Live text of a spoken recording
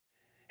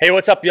Hey,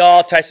 what's up,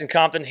 y'all? Tyson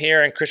Compton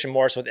here and Christian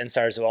Morris with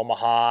Insiders of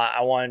Omaha.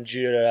 I wanted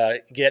you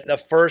to get the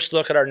first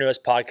look at our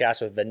newest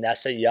podcast with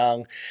Vanessa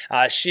Young.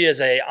 She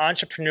is an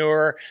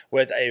entrepreneur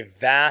with a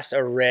vast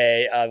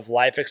array of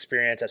life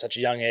experience at such a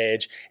young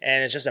age,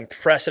 and it's just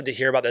impressive to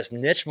hear about this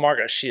niche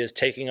market she is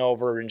taking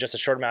over in just a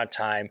short amount of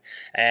time.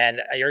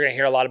 And you're going to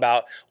hear a lot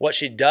about what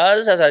she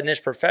does as a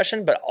niche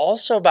profession, but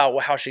also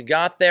about how she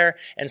got there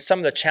and some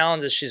of the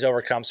challenges she's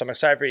overcome. So I'm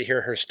excited for you to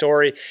hear her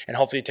story, and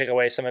hopefully you take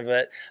away some of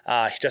it.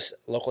 Just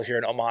local here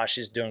in Omaha.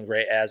 She's doing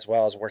great as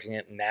well as working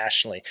it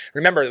nationally.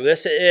 Remember,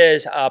 this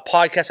is a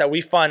podcast that we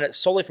fund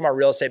solely from our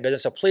real estate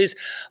business. So please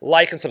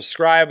like and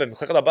subscribe and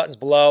click on the buttons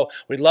below.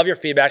 We'd love your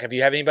feedback. If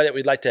you have anybody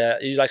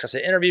that you'd like us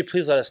to interview,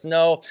 please let us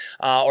know.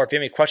 Or if you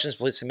have any questions,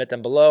 please submit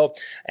them below.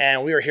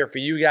 And we are here for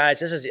you guys.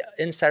 This is the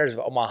Insiders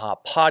of Omaha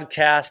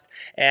podcast.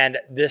 And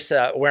this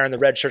wearing the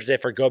red shirt today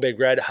for Go Big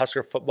Red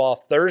Husker football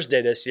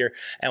Thursday this year.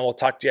 And we'll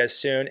talk to you guys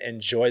soon.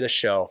 Enjoy the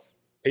show.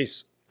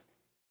 Peace.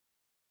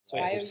 So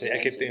I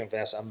keep thinking of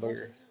Vanessa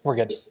Umberger. We're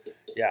good.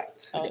 Yeah.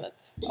 Oh,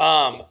 that's.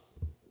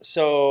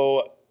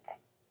 So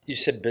you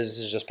said business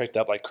has just picked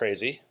up like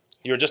crazy.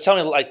 You were just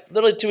telling me like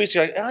literally 2 weeks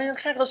ago, like, oh, it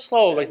kind of goes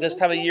slow. Like this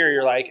time of year,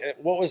 you're like,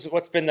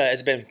 what's been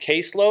has it been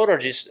caseload or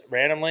just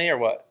randomly or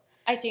what?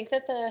 I think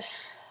that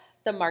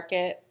the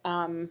market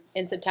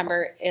in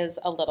September is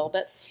a little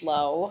bit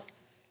slow.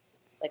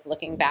 Like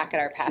looking back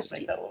at our past,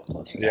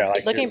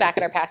 back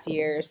at our past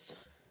years.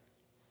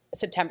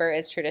 September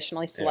is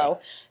traditionally slow.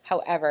 Yeah.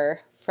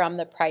 However, from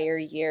the prior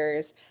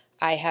years,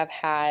 I have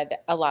had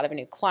a lot of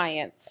new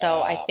clients.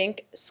 So I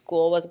think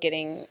school was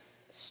getting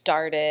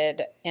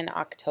started in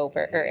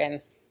October or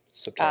in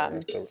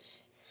September,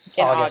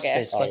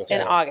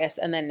 in August.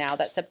 And then now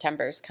that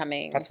September's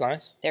coming, that's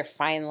nice. They're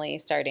finally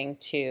starting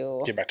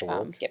to get back to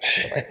work.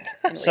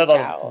 And so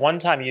one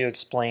time you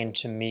explained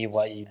to me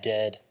what you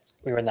did,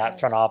 we were in that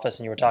front office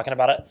and you were talking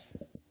about it.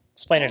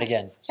 Explain it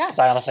again, because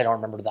I honestly don't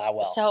remember that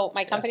well. So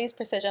my company is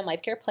Precision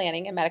Life Care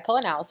Planning and Medical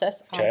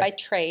Analysis. By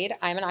trade,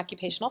 I'm an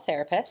occupational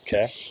therapist.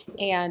 Okay.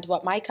 And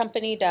what my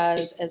company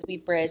does is we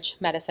bridge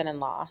medicine and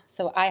law.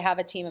 So I have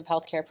a team of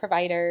healthcare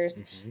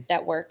providers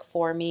that work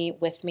for me,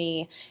 with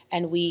me,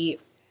 and we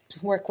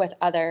work with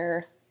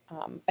other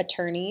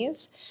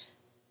attorneys,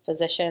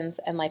 physicians,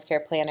 and life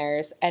care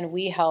planners, and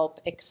we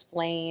help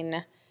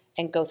explain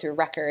and go through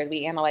records.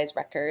 We analyze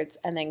records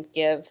and then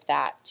give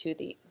that to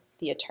the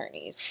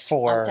attorneys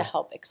to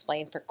help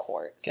explain for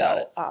court.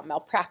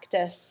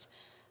 Malpractice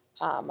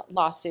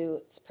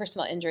lawsuits,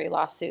 personal injury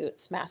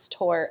lawsuits, mass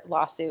tort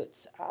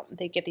lawsuits.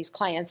 They get these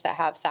clients that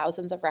have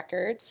thousands of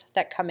records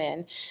that come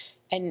in,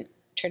 and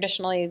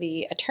traditionally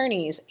the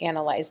attorneys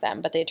analyze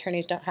them, but the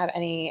attorneys don't have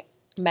any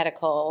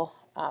medical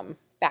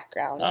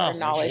background or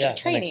knowledge or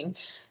training.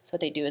 So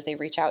what they do is they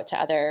reach out to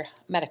other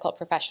medical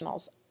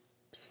professionals.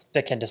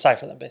 They can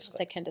decipher them, basically.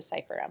 They can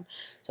decipher them.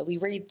 So we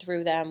read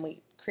through them.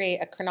 We create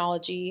a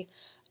chronology.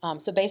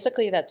 So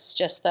basically that's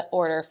just the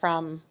order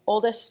from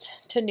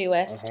oldest to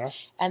newest.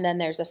 And then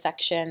there's a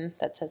section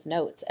that says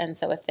notes. And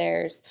so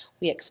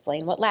we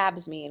explain what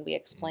labs mean. We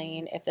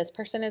explain if this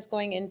person is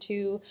going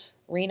into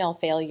renal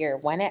failure,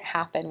 when it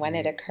happened, when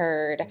it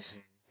occurred,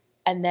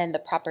 and then the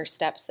proper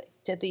steps.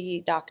 Did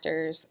the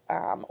doctors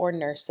or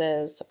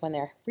nurses, when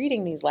they're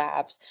reading these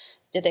labs,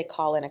 did they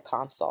call in a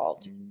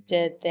consult?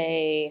 Did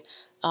they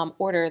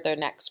order the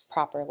next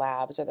proper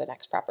labs or the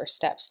next proper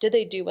steps? Did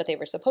they do what they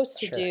were supposed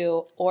to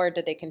do, or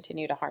did they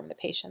continue to harm the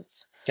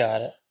patients?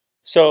 Got it.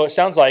 So it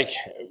sounds like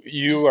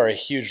you are a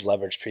huge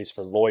leverage piece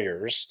for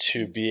lawyers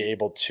to be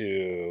able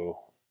to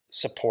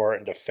support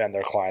and defend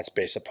their clients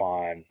based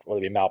upon whether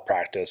it be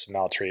malpractice,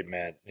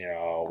 maltreatment,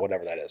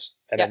 whatever that is.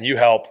 And then you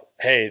help,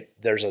 hey,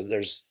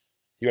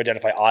 you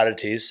identify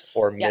oddities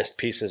or missed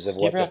pieces of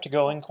what. You ever have to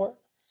go in court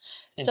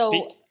and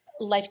speak?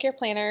 Life care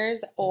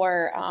planners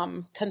or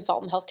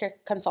healthcare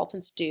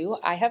consultants do.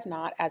 I have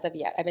not as of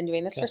yet. I've been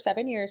doing this for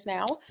 7 years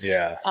now.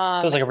 Yeah.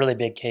 So it's like a really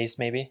big case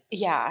maybe?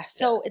 Yeah.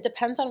 So it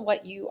depends on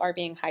what you are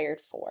being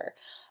hired for.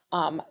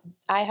 I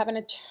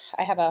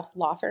have a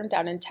law firm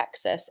down in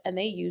Texas, and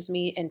they use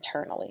me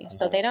internally.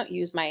 So they don't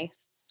use my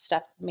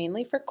stuff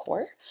mainly for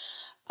court.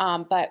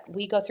 But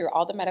we go through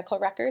all the medical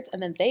records,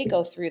 and then they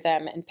go through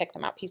them and pick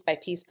them out piece by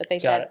piece. But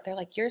they're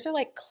like, yours are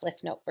like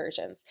Cliff Note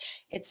versions.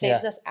 It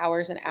saves us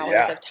hours and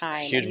hours of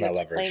time. Huge and you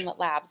explain what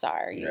labs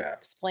are. You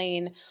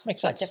explain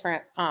what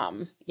different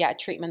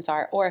treatments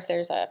are. Or if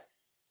there's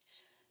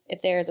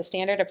a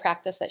standard of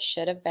practice that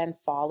should have been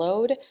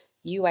followed,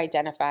 you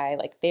identify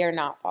like they are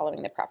not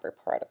following the proper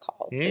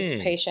protocols. This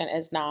patient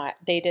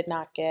they did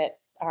not get.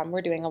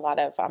 We're doing a lot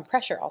of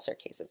pressure ulcer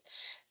cases.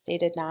 They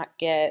did not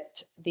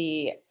get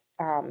the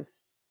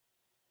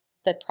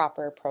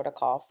proper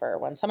protocol for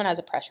when someone has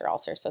a pressure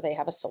ulcer, so they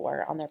have a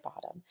sore on their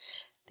bottom.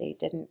 They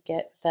didn't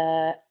get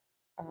the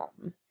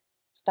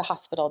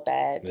hospital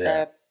bed,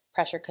 the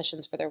pressure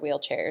cushions for their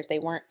wheelchairs. They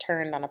weren't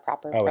turned on a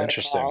proper protocol.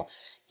 Interesting.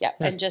 Yeah,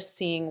 and just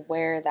seeing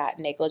where that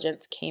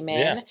negligence came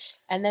in,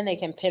 and then they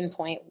can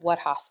pinpoint what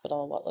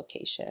hospital, what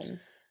location.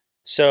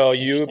 So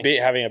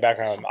having a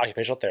background in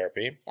occupational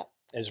therapy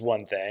is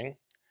one thing.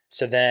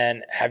 So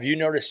then, have you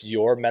noticed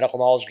your medical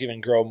knowledge even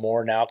grow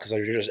more now because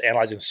you're just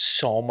analyzing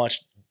so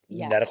much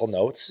medical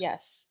notes?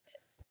 Yes,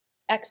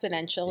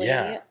 exponentially.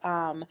 Yeah.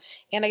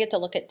 And I get to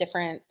look at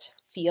different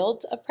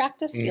fields of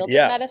practice, fields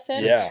Yeah. of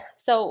medicine. Yeah.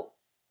 So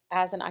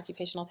as an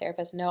occupational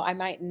therapist, no, I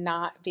might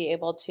not be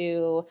able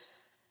to,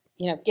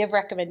 give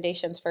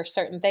recommendations for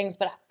certain things,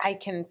 but I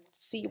can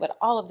see what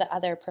all of the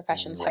other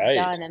professions have Right.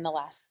 done in the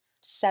last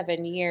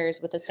 7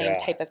 years with the same Yeah.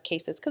 type of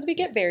cases, because we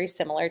get very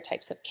similar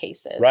types of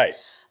cases. Right.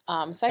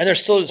 So And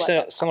there's still see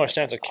what the similar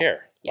standards of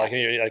care. Yeah.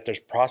 Like there's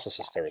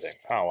processes to everything.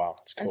 Oh, wow.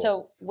 That's cool. And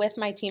so with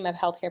my team of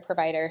healthcare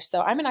providers,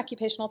 so I'm an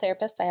occupational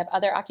therapist. I have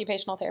other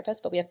occupational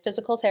therapists, but we have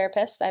physical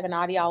therapists. I have an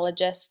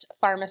audiologist,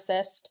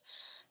 pharmacist,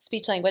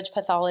 speech language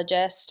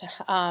pathologist.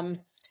 And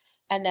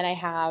then I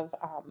have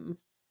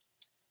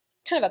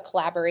kind of a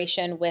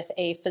collaboration with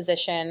a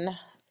physician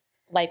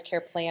life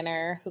care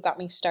planner who got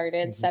me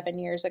started 7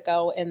 years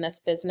ago in this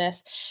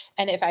business.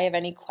 And if I have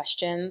any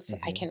questions,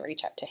 I can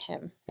reach out to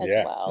him as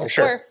well. For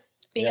sure. Or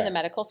being in the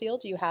medical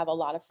field, you have a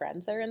lot of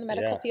friends that are in the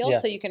medical field,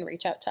 so you can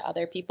reach out to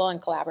other people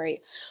and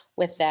collaborate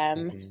with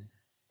them.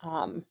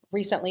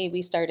 Recently,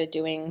 we started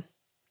doing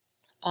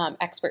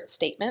expert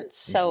statements.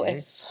 So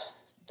if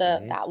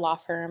that law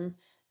firm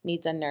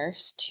needs a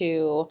nurse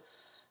to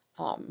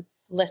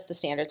list the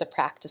standards of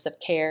practice of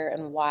care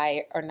and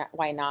why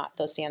not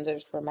those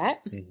standards were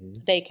met,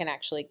 they can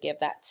actually give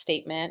that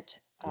statement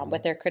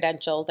with their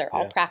credentials. They're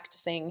all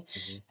practicing.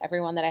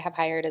 Everyone that I have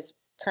hired is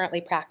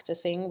currently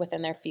practicing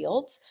within their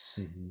fields.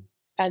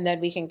 And then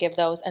we can give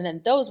those, and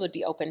then those would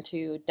be open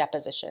to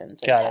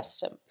depositions and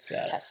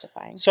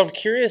testifying. So I'm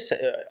curious,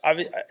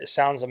 it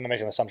sounds, I'm going to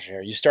make an assumption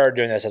here. You started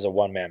doing this as a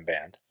one-man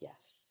band.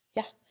 Yes.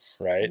 Yeah.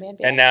 Right.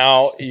 And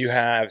now you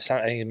have,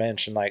 I think you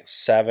mentioned like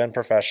 7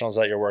 professionals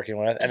that you're working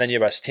with, and then you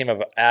have a team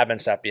of admin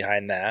staff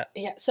behind that.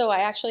 Yeah. So I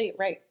actually,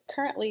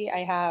 currently I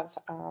have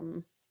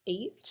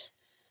 8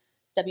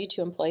 W-2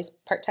 employees,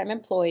 part-time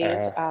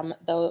employees.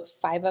 Though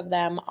 5 of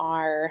them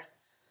are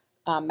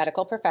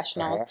medical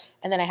professionals,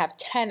 and then I have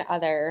 10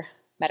 other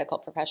medical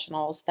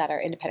professionals that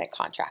are independent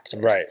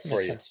contractors. Right,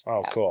 for you.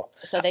 Oh, cool.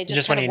 So they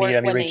just when you need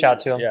them, you reach out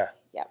to them.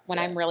 Yeah. When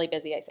I'm really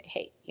busy, I say,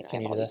 hey, I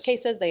have all these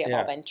cases. They have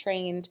all been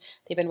trained.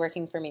 They've been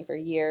working for me for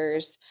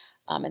years,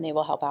 and they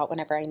will help out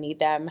whenever I need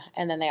them.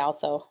 And then they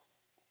also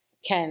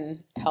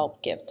can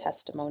help give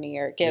testimony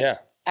or give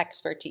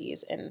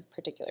expertise in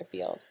particular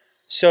field.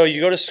 So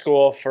you go to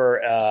school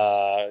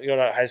you go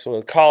to high school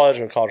or college,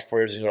 or college 4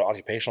 years, and you go to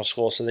occupational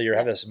school, so that you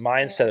have this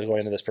mindset of going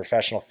into this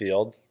professional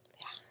field.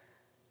 Yeah.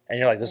 And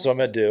you're like, this is what I'm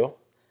going to do.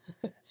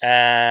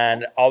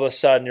 And all of a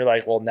sudden you're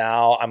like, well,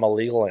 now I'm a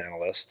legal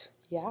analyst.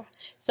 Yeah.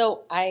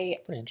 So I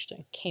pretty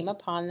interesting. Came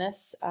upon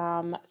this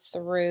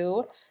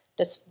through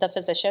the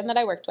physician that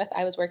I worked with.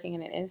 I was working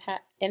in an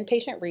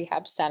inpatient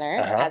rehab center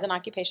as an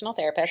occupational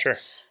therapist. Sure.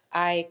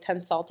 I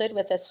consulted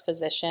with this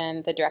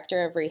physician, the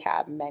director of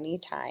rehab, many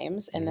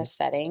times in this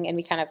setting, and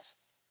we kind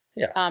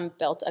of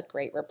built a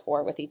great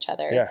rapport with each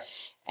other. Yeah.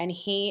 And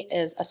he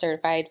is a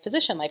certified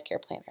physician life care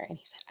planner. And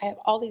he said, I have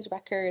all these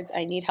records.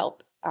 I need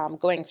help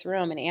going through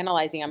them and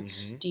analyzing them.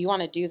 Do you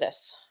want to do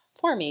this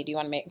for me?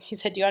 He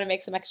said, do you want to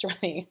make some extra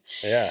money?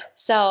 Yeah.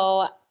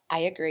 So I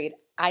agreed.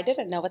 I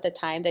didn't know at the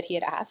time that he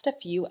had asked a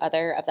few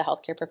other of the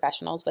healthcare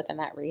professionals within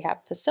that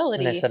rehab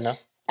facility. And they said no?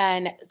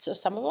 And so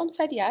some of them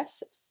said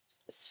yes.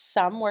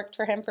 Some worked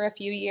for him for a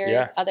few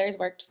years. Others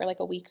worked for like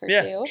a week or two.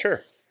 Yeah,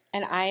 sure.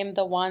 And I'm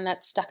the one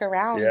that stuck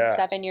around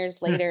 7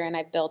 years later, and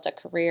I built a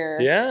career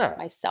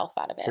myself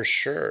out of it. For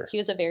sure. He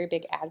was a very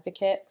big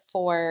advocate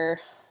for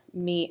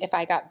me if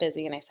I got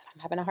busy and I said,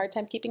 I'm having a hard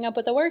time keeping up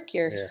with the work.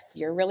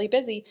 You're really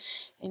busy.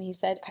 And he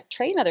said,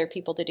 train other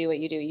people to do what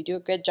you do. You do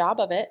a good job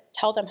of it.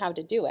 Tell them how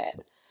to do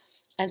it.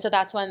 And so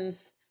that's when,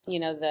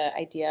 the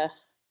idea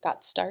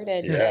got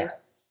started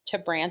to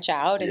branch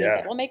out. And he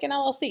said, well, make an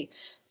LLC.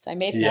 So I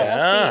made an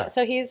LLC.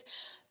 So he's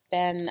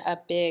been a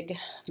big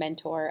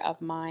mentor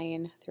of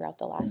mine throughout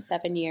the last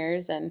 7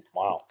 years, and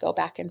go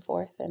back and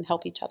forth and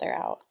help each other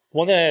out.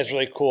 One thing that's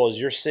really cool is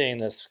you're seeing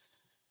this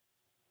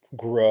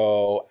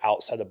grow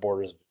outside the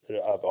borders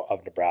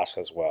of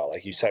Nebraska as well.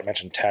 Like you said,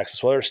 mentioned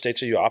Texas. What other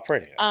states are you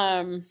operating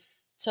in?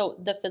 So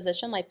the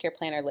physician life care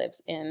planner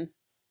lives in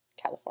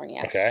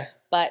California. Okay.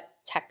 But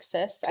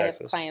Texas. I have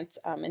clients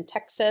in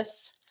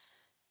Texas,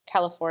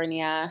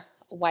 California,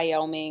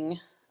 Wyoming.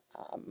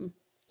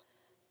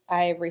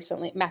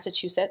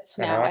 Massachusetts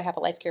now. I have a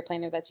life care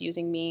planner that's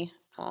using me.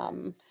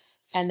 And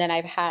then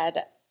I've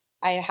had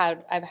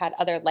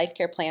other life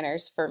care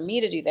planners for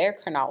me to do their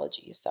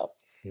chronology. So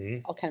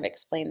I'll kind of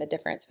explain the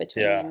difference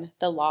between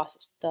the law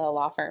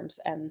firms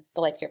and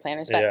the life care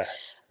planners. But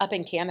up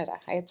in Canada,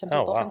 I had some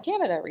people from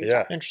Canada reach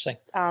out. Interesting.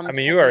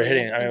 You are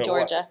hitting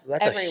Georgia.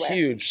 That's everywhere. A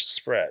huge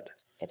spread.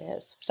 It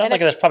is. Sounds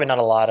like there's probably not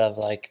a lot of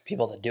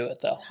people that do it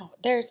though. No,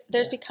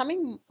 there's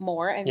becoming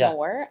more and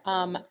more.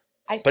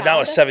 But now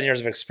with 7 years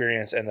of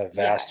experience and the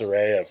vast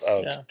array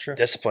of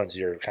disciplines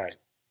you're kind of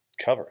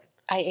covering.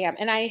 I am.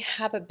 And I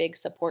have a big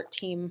support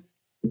team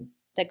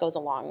that goes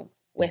along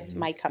with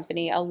my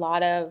company. A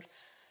lot of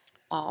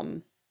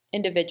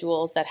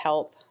individuals that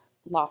help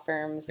law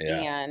firms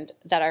and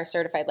that are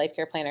certified life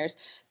care planners,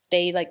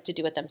 they like to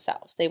do it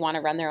themselves. They want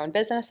to run their own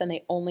business and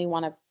they only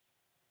want to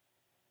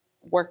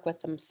work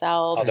with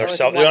themselves. They want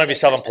to be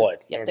self-employed.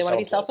 Yep, they want to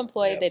be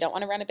self-employed. They don't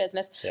want to run a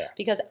business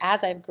because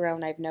as I've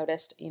grown, I've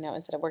noticed,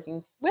 instead of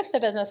working with the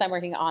business, I'm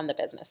working on the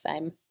business.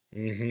 I'm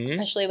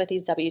especially with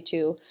these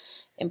W-2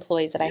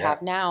 employees that I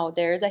have now,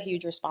 there's a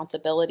huge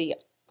responsibility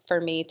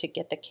for me to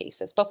get the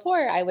cases.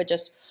 Before I would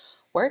just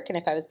work, and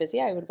if I was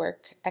busy, I would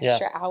work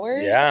extra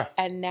hours. Yeah.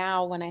 And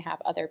now when I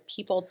have other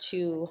people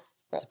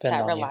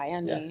that rely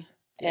on me,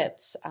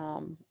 it's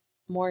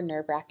more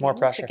nerve-wracking. More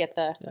pressure. To get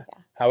the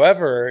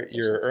However,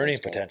 your earning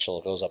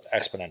potential goes up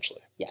exponentially.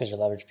 Because your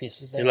leverage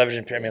piece is there. You're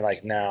leveraging, I mean,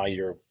 like now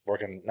you're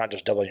working, not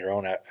just doubling your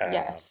own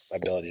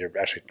ability, you're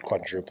actually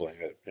quadrupling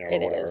it, or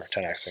whatever,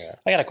 10xing it.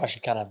 I got a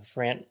question kind of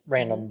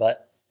random,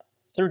 but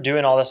through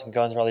doing all this and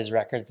going through all these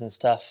records and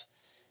stuff,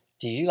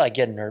 do you like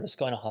get nervous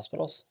going to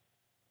hospitals?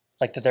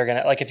 Like that they're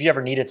going to, like if you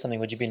ever needed something,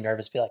 would you be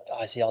nervous, be like, oh,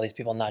 I see all these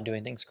people not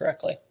doing things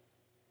correctly?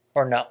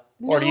 Or no?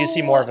 Or do you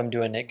see more of them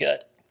doing it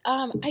good?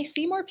 I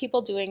see more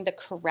people doing the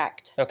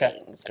correct things.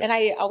 Okay. And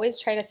I always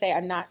try to say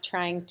I'm not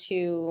trying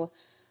to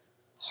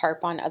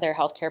harp on other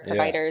healthcare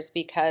providers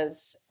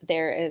because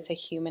there is a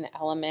human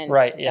element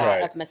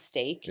of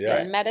mistake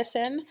in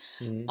medicine.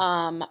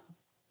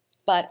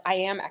 But I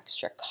am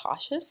extra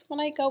cautious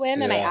when I go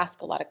in and I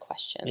ask a lot of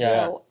questions. Yeah.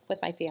 So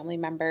with my family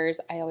members,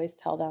 I always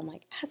tell them,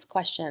 like, ask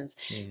questions.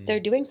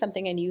 They're doing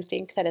something and you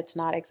think that it's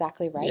not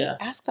exactly right. Yeah.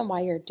 Ask them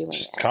why you're doing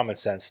Just it. Common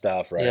sense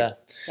stuff, right? Yeah.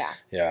 Yeah.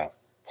 Yeah.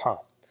 Huh.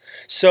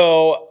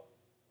 So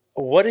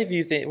what do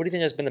you think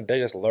has been the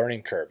biggest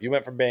learning curve? You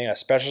went from being a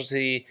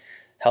specialty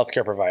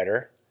healthcare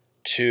provider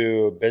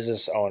to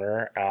business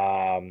owner,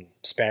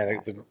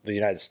 spanning the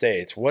United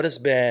States. What has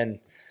been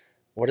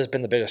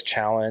the biggest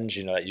challenge,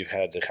 that you've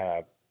had to kind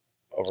of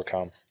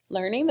overcome?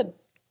 Learning the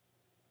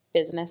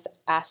business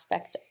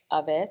aspect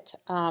of it.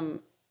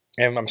 And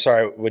I'm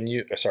sorry, go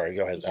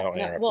ahead. I don't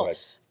interrupt. Go ahead.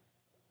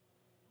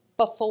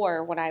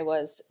 Before, when I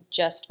was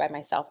just by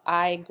myself,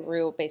 I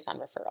grew based on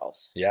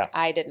referrals. Yeah.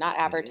 I did not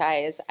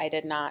advertise. I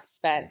did not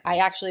spend. I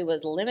actually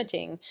was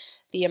limiting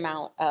the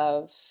amount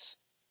of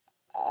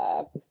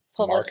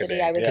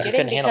publicity I was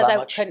getting because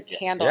I couldn't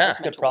handle as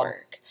much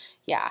work.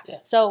 Yeah.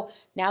 So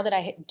now that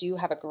I do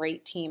have a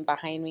great team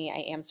behind me,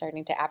 I am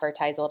starting to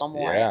advertise a little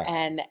more. Yeah.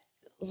 And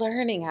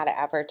learning how to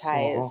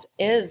advertise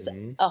is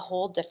a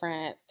whole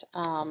different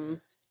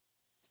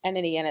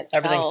entity in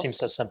itself. Everything seems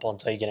so simple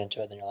until you get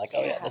into it, and you're like,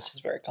 oh this is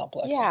very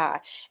complex. Yeah.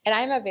 And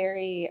I'm a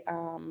very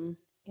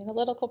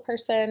analytical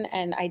person,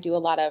 and I do a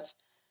lot of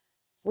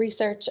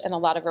research and a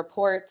lot of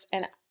reports,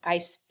 and I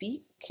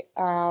speak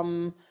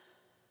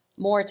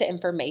more to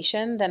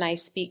information than I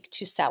speak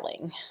to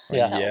selling.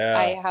 Yeah. So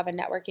I have a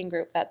networking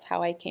group. That's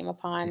how I came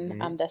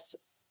upon this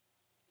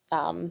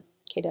KW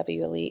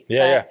Elite.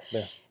 Yeah.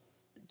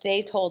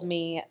 They told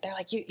me, they're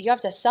like, you have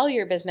to sell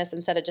your business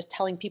instead of just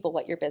telling people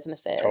what your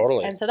business is.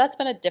 Totally. And so that's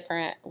been a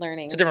different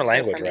learning. It's a different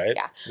language, right?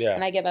 Yeah.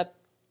 When I give a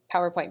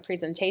PowerPoint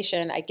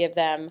presentation, I give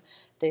them,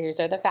 these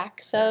are the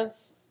facts of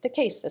the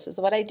case. This is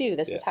what I do.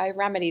 This is how I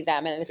remedy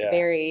them. And it's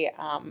very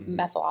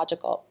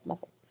methodological.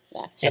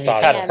 And you've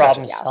had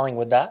problems selling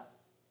with that?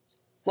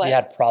 What? You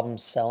had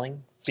problems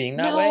selling being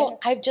that way? No,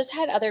 I've just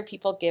had other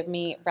people give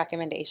me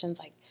recommendations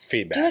like,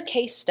 feedback. Do a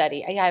case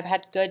study. I've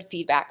had good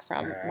feedback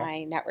from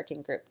my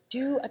networking group.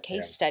 Do a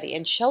case study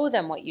and show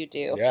them what you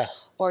do. Yeah.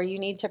 Or you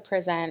need to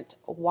present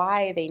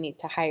why they need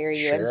to hire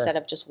you instead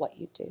of just what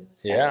you do.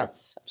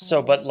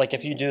 So but like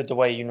if you do it the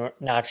way you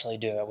naturally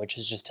do it, which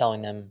is just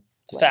telling them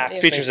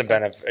facts, features and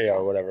benefits,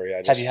 or whatever.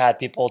 Yeah. Have you had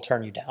people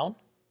turn you down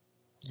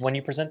when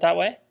you present that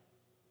way?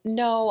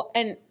 No,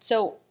 and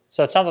so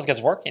it sounds like it's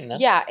working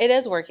then. Yeah, it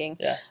is working.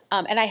 Yeah.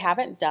 And I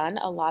haven't done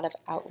a lot of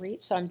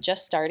outreach, so I'm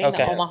just starting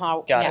the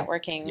Omaha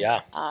networking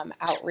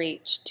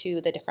outreach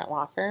to the different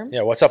law firms.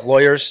 Yeah, what's up,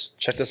 lawyers?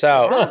 Check this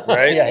out,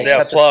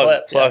 right?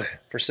 Plug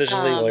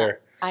Precision Legal here.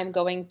 I'm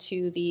going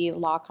to the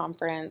law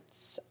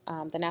conference,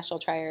 the National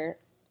Trial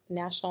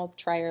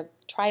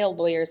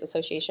Lawyers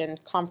Association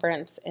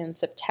conference in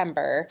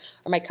September,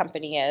 or my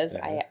company is.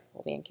 I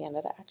will be in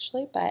Canada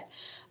actually, but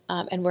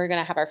and we're going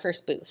to have our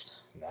first booth.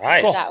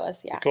 Nice. So that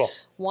was cool.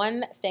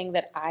 One thing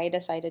that I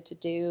decided to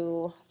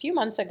do a few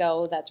months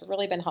ago that's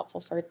really been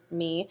helpful for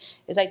me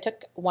is I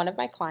took one of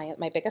my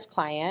biggest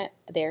client,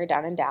 they're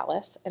down in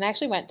Dallas, and I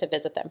actually went to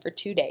visit them for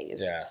 2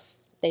 days.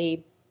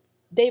 Yeah.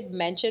 They've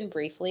mentioned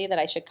briefly that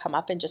I should come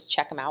up and just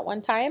check them out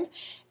one time.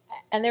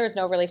 And there was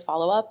no really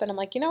follow-up. And I'm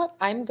like, you know what?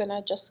 I'm going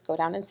to just go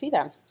down and see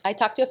them. I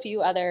talked to a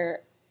few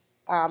other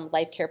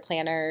life care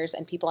planners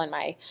and people in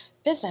my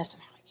business.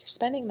 And I'm like, you're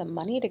spending the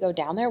money to go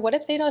down there? What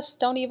if they just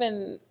don't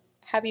even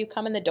have you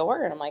come in the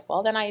door? And I'm like,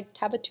 well, then I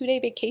have a 2-day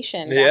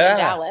vacation down in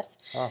Dallas.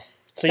 Oh.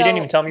 So you didn't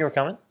even tell me you were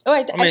coming? Oh,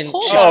 I mean,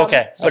 told she- them. Oh,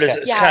 okay. But okay.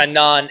 it's Yeah. kind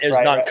of it was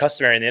Right,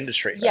 non-customary in the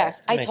industry.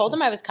 Yes, I Makes told them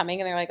sense. I was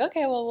coming, and they were like,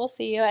 "Okay, well, we'll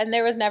see you." And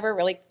there was never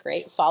really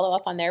great follow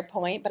up on their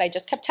point, but I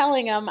just kept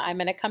telling them I'm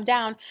going to come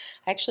down.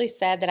 I actually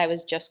said that I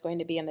was just going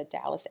to be in the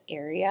Dallas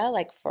area,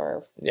 like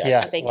for Yeah,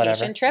 a vacation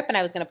whatever. trip, and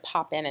I was going to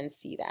pop in and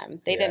see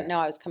them. They Yeah. didn't know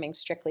I was coming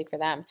strictly for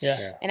them. Yeah.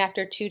 Yeah. And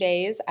after 2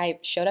 days, I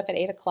showed up at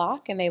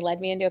 8:00, and they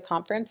led me into a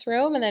conference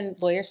room, and then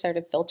lawyers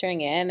started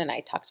filtering in, and I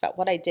talked about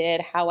what I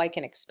did, how I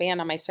can expand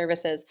on my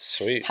services,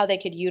 Sweet. how they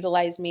could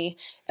utilize me.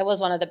 It was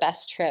one of the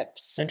best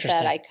trips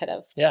Interesting. that I could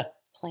have Yeah.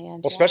 planned.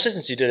 Well, especially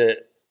since you did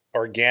it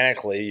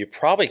organically, you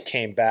probably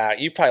came back.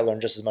 You probably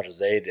learned just as much as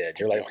they did.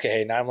 You're like, did. okay,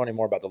 hey, now I'm learning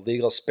more about the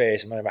legal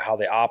space. I'm learning about how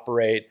they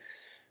operate,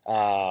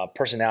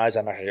 personalities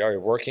I'm actually already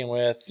working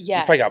with. You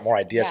probably got Yes. more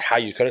ideas Yeah. how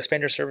you could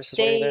expand your services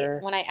while you're They, there.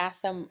 when I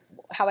asked them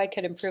how I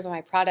could improve on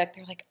my product,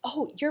 they're like,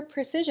 "Oh, your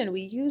precision.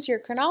 We use your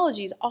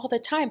chronologies all the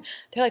time."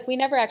 They're like, "We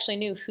never actually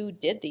knew who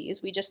did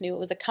these. We just knew it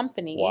was a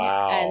company."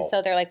 Wow. And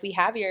so they're like, we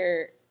have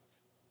your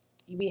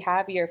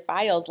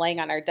files laying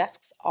on our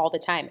desks all the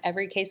time.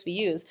 Every case we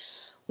use,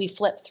 we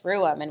flip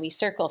through them and we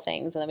circle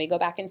things and then we go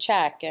back and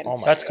check." And Oh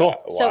my That's cool.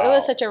 God. so it Wow.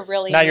 was such a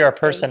really Now you're a neat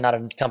person, thing. not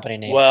a company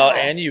name. Well,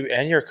 Yeah.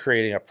 and you're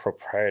creating a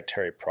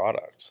proprietary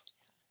product.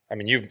 I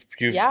mean, you've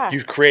Yeah.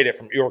 created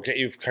from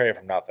you've created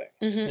from nothing.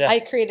 Mhm. Yeah. I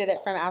created it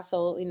from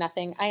absolutely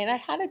nothing. I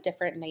had a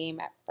different name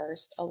at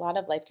first. A lot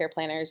of life care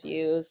planners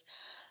use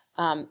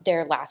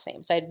their last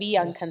name. So I had V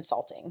Young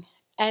Consulting.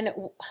 And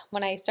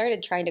when I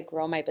started trying to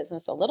grow my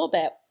business a little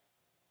bit,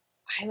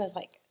 I was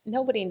like,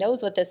 nobody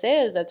knows what this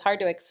is. It's hard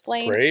to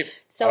explain.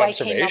 Great. So I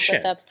came up observation.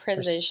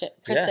 with the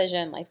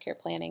precision life care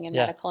planning and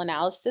Yeah. medical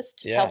analysis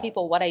to Yeah. tell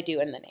people what I do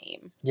in the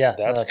name. Yeah,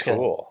 no, That's good.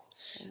 cool.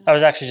 I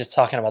was actually just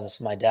talking about this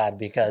with my dad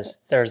because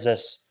there's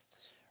this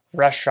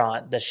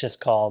restaurant that's just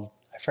called,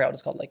 I forgot what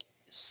it's called, like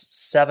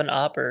 7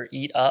 Up or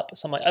Eat Up,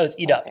 something like, oh, it's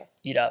Eat Up, Okay.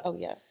 Eat Up. Oh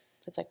yeah.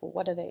 It's like, well,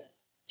 what are they?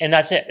 And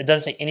that's it. It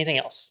doesn't say anything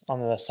else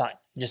on the sign.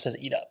 It just says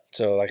Eat Up.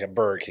 So like a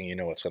Burger King, you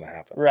know what's going to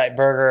happen. Right,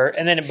 burger.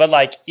 And then, but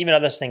like even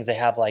other things, they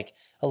have like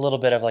a little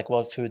bit of like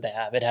what food they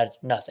have. It had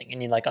nothing.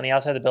 And you like on the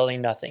outside of the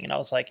building, nothing. And I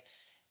was like,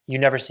 you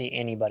never see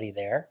anybody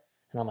there.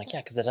 And I'm like, yeah,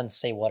 because it doesn't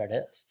say what it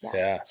is.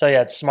 Yeah. So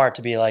yeah, it's smart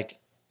to be like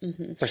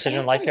Mhm.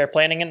 precision life care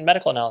planning and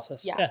medical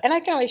analysis. Yeah. Yeah. And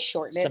I can always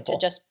shorten it Simple. to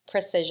just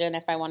precision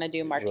if I want to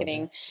do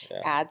marketing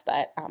Yeah. ads.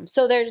 But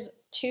so there's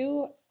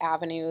 2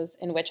 avenues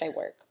in which I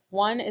work.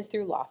 One is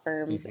through law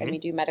firms, and Mhm. we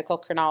do medical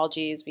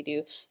chronologies. We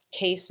do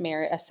case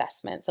merit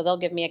assessment. So they'll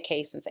give me a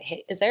case and say,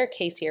 "Hey, is there a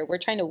case here? We're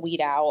trying to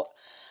weed out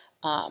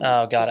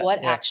Oh, got it.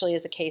 what Yeah. actually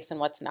is a case and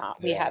what's not."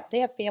 Yeah. They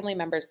have family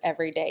members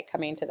every day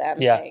coming to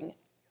them Yeah. saying,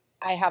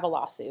 "I have a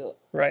lawsuit.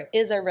 Right.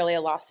 Is there really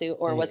a lawsuit,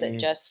 or was it Mhm.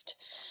 just,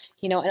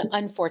 an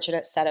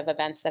unfortunate set of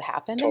events that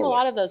happened?" And a Totally.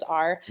 lot of those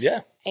are.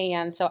 Yeah.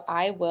 And so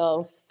I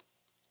will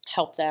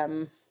help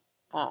them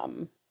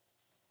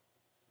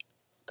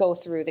go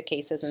through the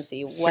cases and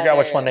see Figure out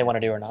which whether- one they want to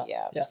do or not.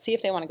 Yeah, Yeah. see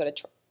if they want to go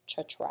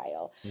to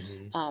trial.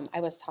 Mhm. I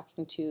was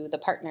talking to the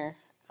partner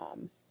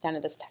down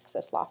at this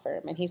Texas law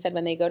firm, and he said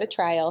when they go to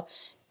trial,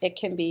 it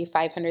can be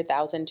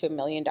 $500,000 to $1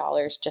 million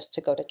just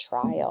to go to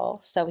trial.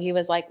 So he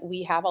was like,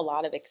 we have a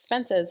lot of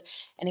expenses,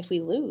 and if we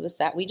lose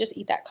that, we just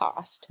eat that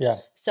cost. Yeah.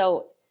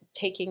 So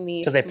taking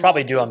these, Because they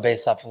probably do them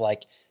based off of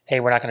like, hey,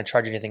 we're not going to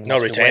charge you anything. No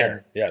unless we win.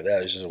 retainer. Yeah.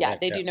 That is just a Yeah, win.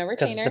 they do no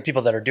Because retainer. the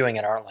people that are doing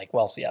it aren't like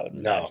wealthy, I would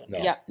No, imagine. no.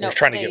 Yeah, They're no,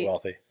 trying to they- get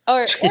wealthy.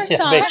 or Yeah,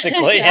 some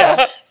basically,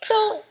 Yeah.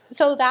 yeah.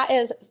 So that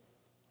is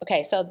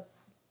okay. So The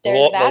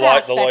there's that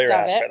aspect lawyer of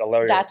aspect. it. The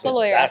lawyer, That's the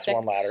lawyer that's aspect.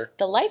 one ladder.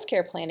 The life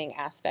care planning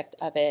aspect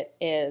of it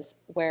is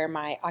where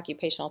my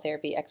occupational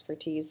therapy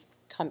expertise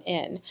come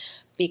in,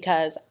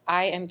 because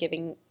I am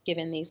given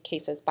these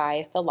cases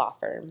by the law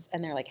firms,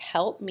 and they're like,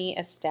 help me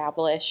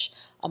establish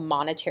a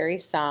monetary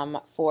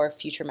sum for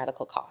future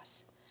medical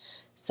costs.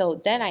 So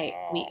then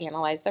we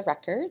analyze the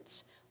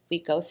records, we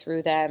go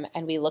through them,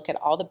 and we look at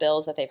all the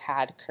bills that they've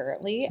had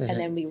currently, Mhm. and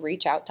then we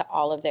reach out to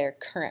all of their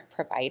current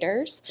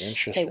providers, say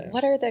Interesting.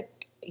 what are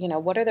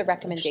the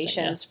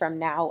recommendations from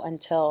now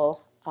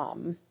until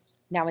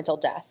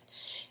death.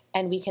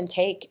 And we can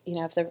take,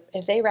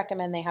 if they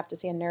recommend they have to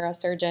see a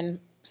neurosurgeon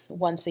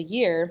once a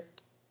year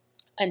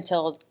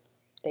until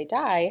they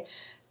die,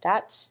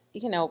 that's,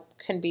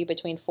 can be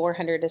between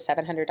 $400 to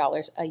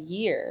 $700 a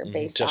year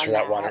based Just on for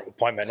that one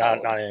appointment,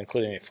 code. not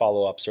including any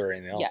follow-ups or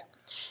anything else. Yeah.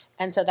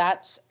 And so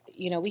that's,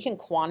 we can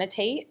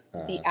quantitate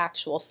the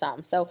actual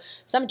sum. So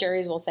some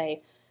juries will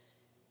say,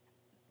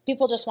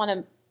 people just want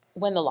to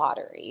win the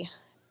lottery,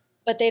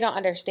 but they don't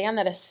understand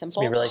that a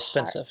simple be really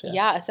expensive,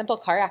 yeah. a simple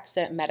car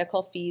accident,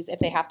 medical fees, if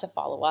they have to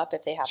follow up,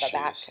 if they have a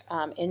back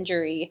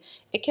injury,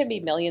 it can be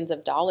millions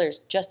of dollars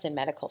just in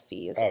medical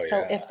fees. Oh, so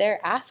yeah. if they're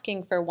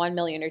asking for $1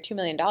 million or $2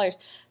 million,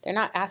 they're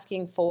not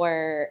asking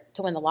to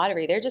win the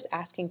lottery. They're just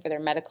asking for their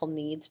medical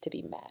needs to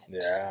be met.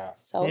 Yeah.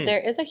 So there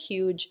is a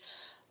huge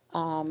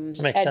That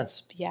makes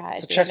sense. Yeah,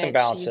 It's a checks and advantage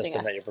balance using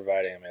system us. that you're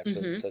providing. I mean,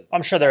 it's a,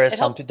 I'm sure there is It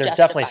some. helps There's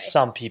definitely justify.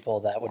 some people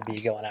that would be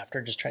going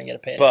after just trying to get a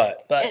payday.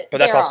 But but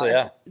that's There also are.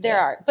 yeah. There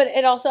are, but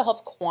it also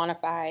helps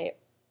quantify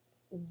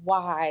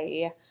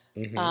why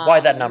Why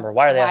that number?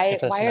 Why are they asking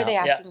for this Why are they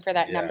amount? asking for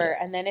that Yeah. number?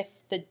 And then if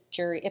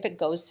it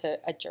goes to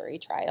a jury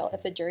trial,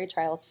 if the jury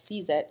trial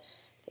sees it,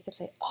 they can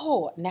say,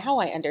 oh, now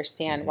I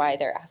understand why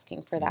they're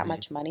asking for that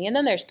much money. And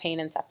then there's pain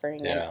and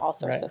suffering and all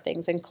sorts of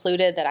things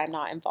included that I'm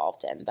not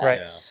involved in. But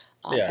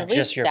at least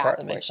Just your that part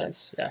portion, makes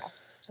sense. Yeah.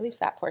 at least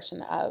that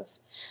portion of.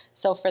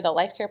 So for the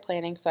life care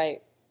planning,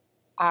 so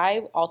I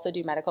also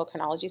do medical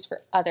chronologies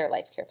for other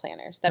life care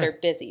planners that are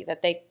busy,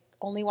 that they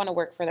only want to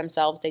work for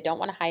themselves. They don't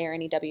want to hire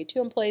any W-2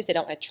 employees. They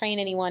don't want to train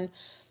anyone.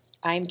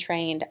 I'm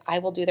trained. I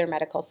will do their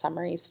medical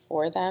summaries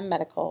for them,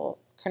 medical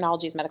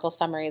chronologies, medical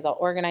summaries. I'll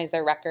organize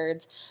their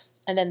records,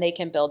 and then they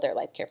can build their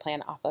life care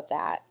plan off of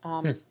that.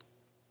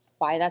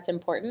 Why that's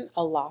important?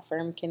 A law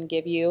firm can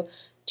give you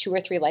 2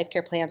 or 3 life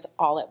care plans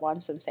all at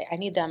once and say, I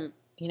need them,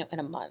 in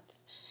a month.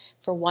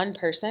 For one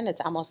person,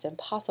 it's almost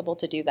impossible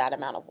to do that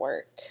amount of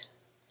work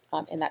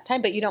in that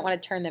time. But you don't want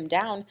to turn them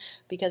down,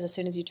 because as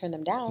soon as you turn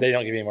them down, they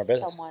don't give you any more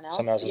business.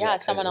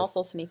 Someone else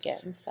will sneak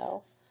in.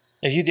 So,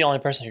 are you the only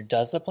person who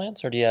does the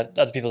plans, or do you have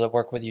other people that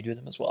work with you do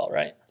them as well?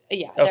 Right?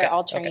 Yeah, Okay. they're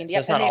all trained. Okay. So Yep,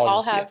 it's and not they all all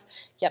just you. have.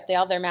 Yep, they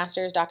all have their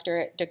master's,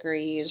 doctorate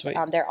degrees. Sweet.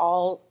 They're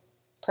all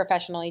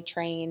professionally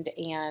trained,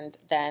 and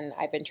then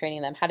I've been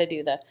training them how to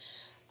do the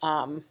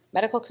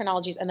medical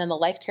chronologies, and then the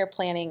life care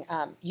planning.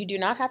 You do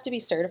not have to be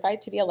certified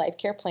to be a life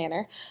care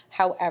planner.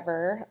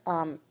 However,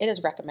 it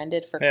is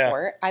recommended for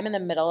court. I'm in the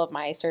middle of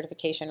my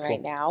certification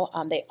right now.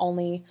 They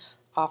only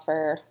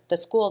offer the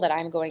school that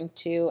I'm going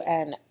to,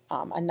 and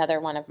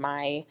another one of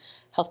my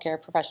healthcare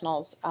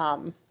professionals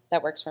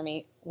that works for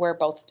me. We're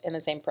both in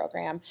the same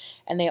program,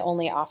 and they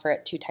only offer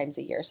it 2 times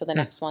a year. So the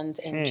next one's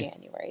in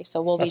January.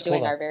 So we'll be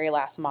doing our very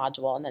last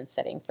module and then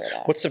sitting for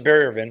that. What's the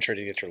barrier of entry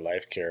to get your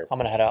life care? I'm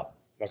gonna head out.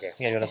 Okay.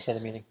 You gotta go to this other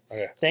meeting.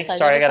 Okay. Thanks. Pleasure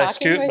Sorry, I gotta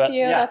talking scoot, with but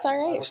you. That's all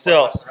right.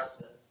 Still,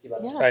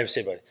 Yeah. I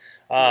see, buddy.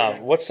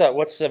 What's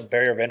the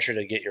barrier of entry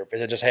to get your?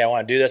 Is it just, hey, I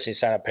want to do this, and you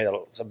sign up, pay the? Do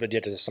you have to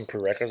do some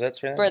prerequisites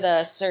for For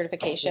the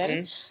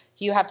certification,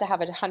 you have to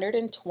have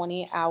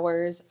 120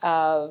 hours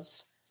of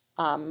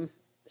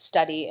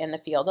study in the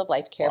field of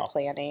life care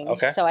planning.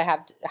 Okay. So I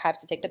have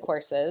to take the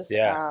courses.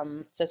 Yeah.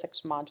 It's a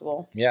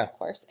 6-module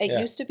course. It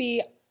used to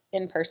be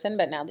in person,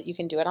 but now that you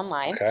can do it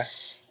online. Okay.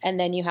 And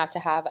then you have to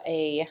have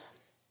a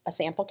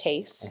sample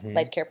case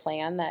life care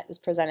plan that is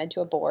presented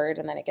to a board,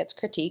 and then it gets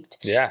critiqued.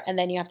 Yeah. And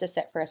then you have to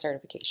sit for a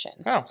certification.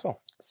 Oh,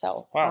 cool.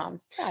 So, Wow.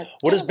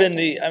 What has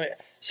been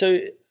so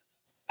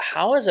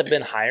how has it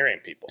been hiring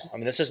people? I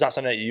mean, this is not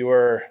something that you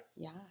were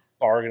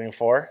bargaining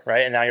for,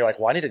 right? And now you're like,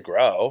 well, I need to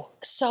grow.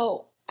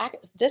 So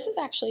this is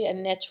actually a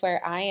niche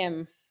where I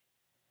am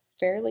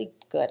fairly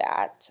good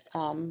at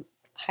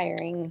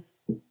hiring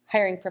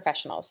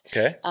professionals.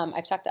 Okay.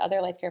 I've talked to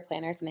other life care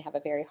planners, and they have a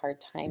very hard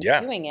time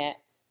doing it.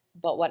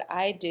 But what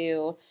I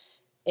do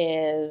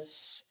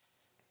is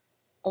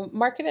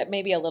market it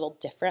maybe a little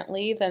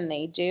differently than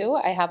they do.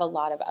 I have a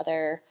lot of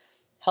other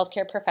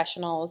healthcare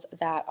professionals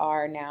that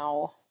are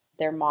now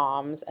their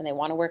moms, and they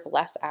want to work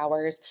less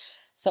hours.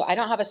 So I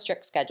don't have a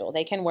strict schedule.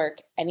 They can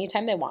work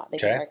anytime they want. They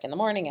can work in the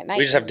morning, at night.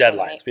 We just have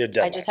deadlines.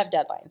 I just have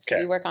deadlines. So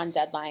we work on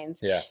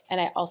deadlines. Yeah.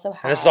 And I also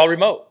have. And this is all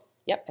remote.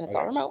 Yep, and it's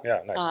all remote.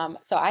 Yeah, nice.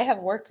 So I have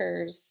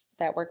workers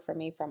that work for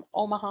me from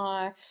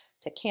Omaha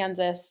to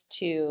Kansas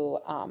to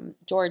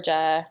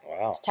Georgia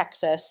to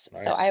Texas.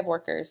 Nice. So I have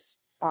workers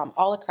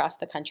all across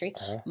the country.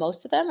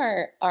 Most of them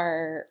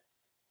are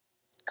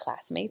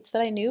classmates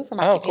that I knew from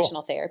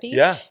occupational therapy.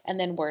 Yeah. And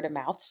then word of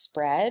mouth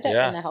spread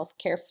in the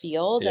healthcare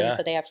field. And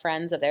so they have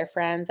friends of their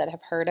friends that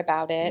have heard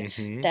about it,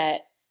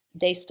 that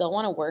they still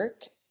want to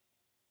work.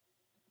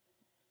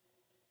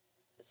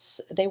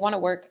 They want to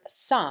work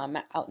some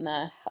out in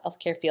the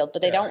healthcare field,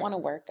 but they don't want to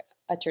work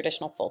a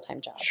traditional full-time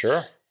job.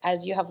 Sure.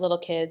 As you have little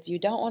kids, you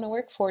don't want to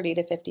work 40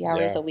 to 50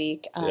 hours a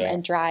week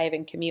and drive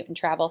and commute and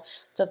travel.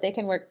 So if they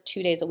can work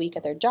 2 days a week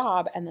at their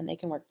job, and then they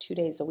can work 2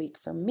 days a week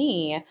for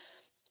me,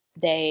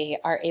 they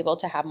are able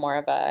to have more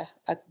of a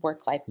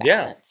work-life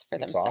balance for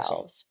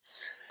themselves.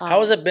 Awesome. How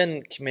has it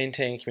been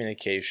maintaining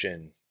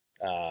communication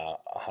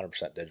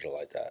 100% digital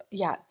like that?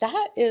 Yeah,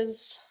 that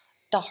is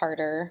the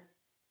harder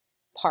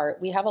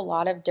part. We have a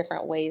lot of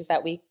different ways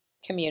that we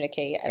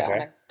communicate. I don't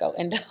want to go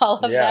into all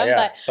of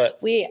them, but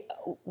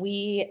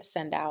we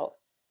send out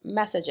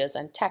messages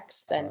and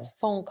texts and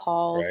phone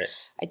calls. Right.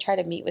 I try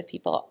to meet with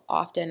people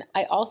often.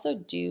 I also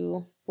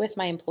do with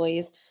my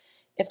employees,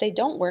 if they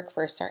don't work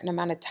for a certain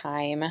amount of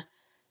time,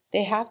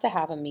 they have to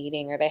have a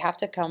meeting, or they have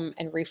to come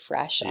and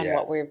refresh on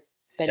what we've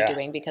been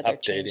doing, because they're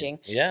changing.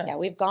 Yeah,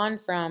 we've gone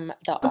from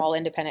the all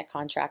independent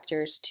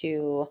contractors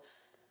to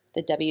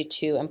the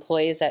W-2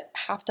 employees that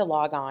have to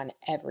log on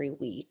every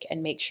week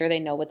and make sure they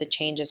know what the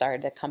changes are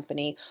to the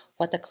company,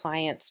 what the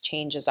client's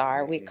changes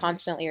are. We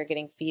constantly are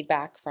getting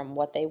feedback from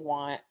what they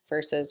want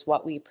versus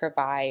what we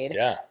provide,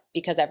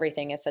 because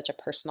everything is such a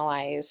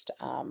personalized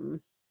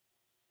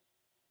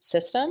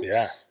system.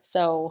 Yeah.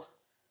 So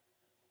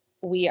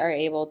we are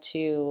able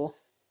to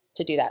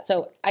do that.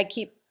 So I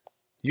keep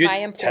my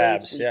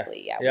employees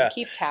weekly. We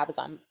keep tabs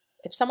on.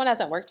 If someone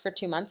hasn't worked for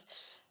 2 months,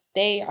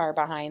 they are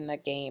behind the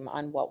game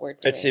on what we're doing.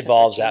 It 'cause we're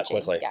evolves that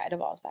changing. quickly. Yeah, it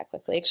evolves that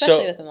quickly,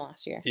 especially within the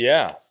last year.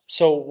 Yeah.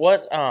 So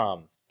what, I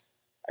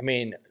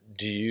mean,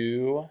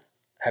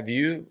 have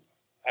you,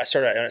 I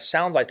started, and it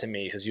sounds like to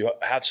me, because you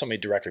have so many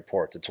direct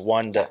reports, it's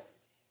one to,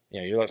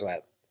 you're looking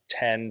at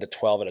 10 to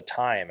 12 at a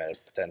time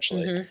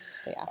potentially.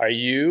 Yeah. Are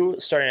you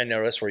starting to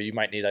notice where you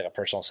might need like a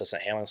personal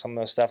assistant handling some of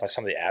those stuff, like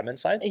some of the admin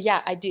side?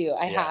 Yeah, I do.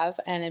 I have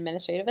an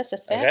administrative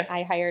assistant. Okay.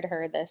 I hired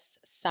her this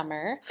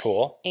summer.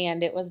 Cool.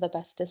 And it was the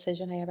best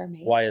decision I ever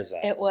made. Why is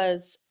that? It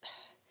was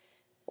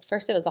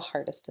the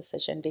hardest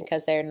decision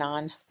because I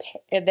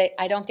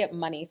don't get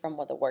money from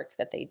the work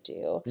that they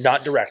do.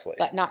 Not directly.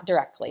 But not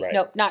directly. Right.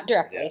 No, not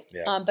directly.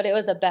 Yeah. But it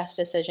was the best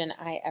decision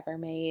I ever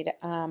made.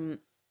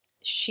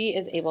 She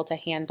is able to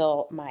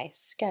handle my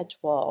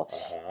schedule,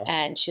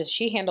 and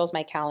she handles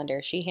my calendar.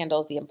 She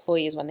handles the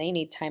employees when they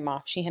need time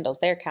off. She handles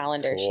their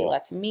calendar. Cool. She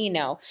lets me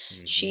know.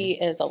 She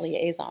is a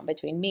liaison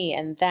between me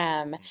and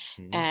them,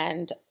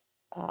 and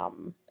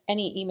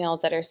any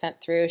emails that are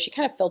sent through, she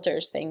kind of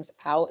filters things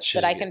out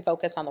so that I can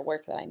focus on the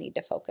work that I need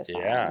to focus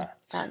on. Yeah.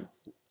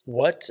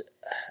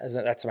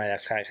 That's my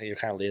next you're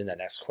kind of leading that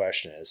next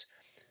question is,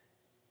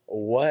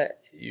 what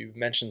you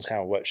mentioned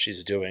kind of what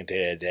she's doing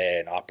day to day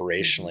and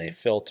operationally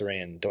filtering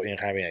and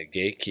kind of being a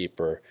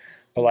gatekeeper,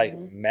 but like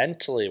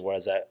mentally,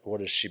 what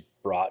has she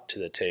brought to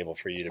the table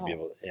for you to be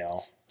able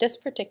to, This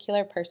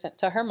particular person,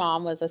 so her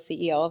mom was a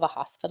CEO of a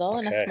hospital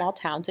in a small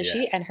town. So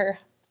she and her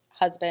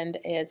husband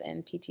is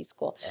in PT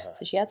school.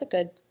 So she has a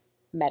good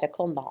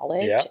medical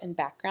knowledge and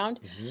background,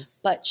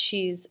 but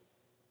she's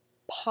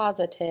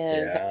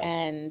positive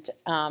and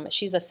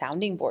she's a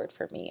sounding board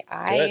for me.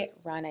 I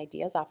run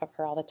ideas off of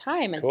her all the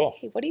time and say,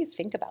 hey, what do you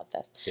think about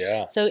this?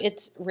 Yeah. So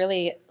it's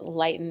really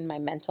lightened my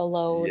mental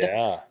load.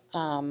 Yeah.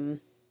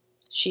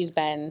 She's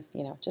been,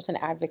 just an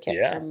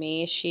advocate for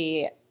me.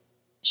 She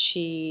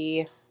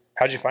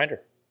How'd you find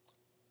her?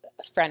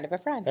 A friend of a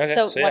friend. Okay.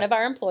 So one of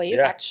our employees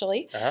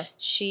actually,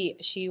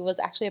 she was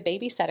actually a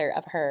babysitter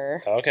of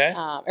her. Okay.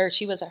 Or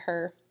she was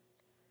her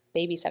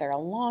babysitter a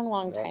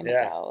long time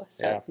ago.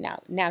 So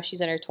now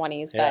she's in her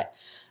 20s, but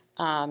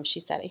she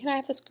said, I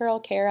have this girl,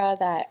 Kara,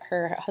 that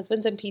her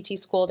husband's in PT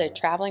school. They're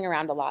traveling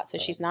around a lot. So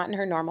she's not in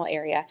her normal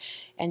area,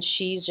 and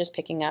she's just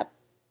picking up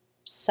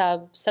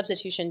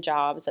substitution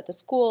jobs at the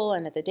school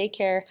and at the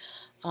daycare.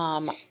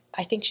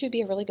 I think she would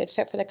be a really good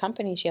fit for the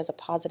company. She has a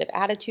positive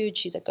attitude.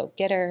 She's a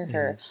go-getter.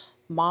 Her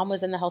mom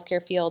was in the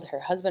healthcare field. Her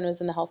husband was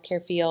in the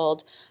healthcare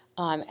field.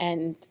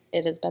 And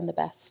it has been the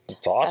best.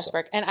 It's awesome. Best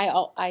work. And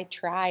I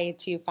try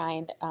to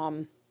find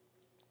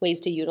ways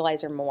to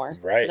utilize her more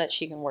so that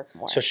she can work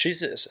more. So I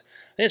think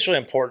it's really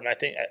important. I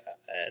think,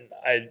 and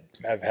I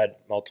have had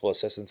multiple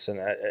assistants, and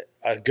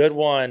a good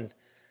one,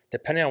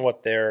 depending on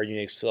what their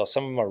unique skills,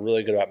 some of them are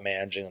really good about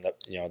managing the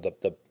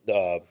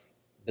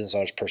business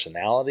owner's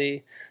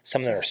personality.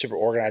 Some of them are super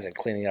organized and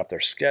cleaning up their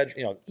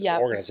schedule,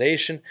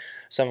 organization.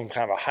 Some of them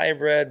kind of a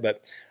hybrid,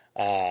 but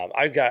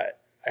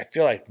I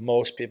feel like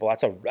most people,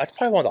 that's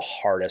probably one of the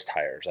hardest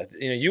hires.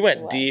 You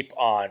went deep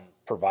on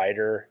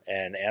provider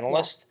and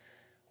analyst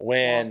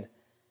when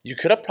you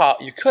could have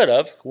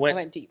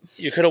went deep.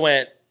 You could have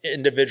went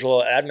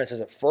individual admin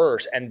assistant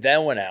first and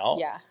then went out.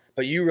 Yeah.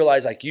 But you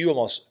realized you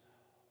almost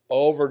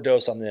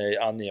overdosed on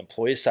the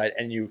employee side,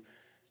 and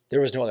there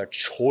was no other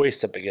choice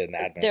to get an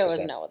admin assistant. There was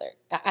no other.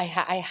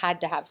 I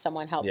had to have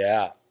someone help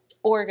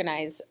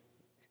organize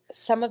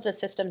some of the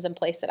systems in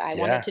place that I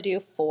wanted to do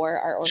for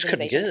our organization.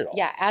 Just couldn't get it all.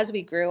 Yeah, as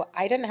we grew,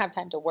 I didn't have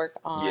time to work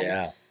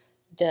on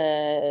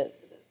the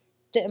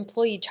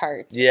employee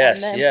charts and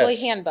the employee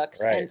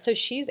handbooks. Right. And so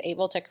she's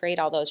able to create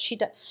all those.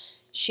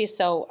 She's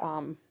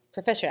so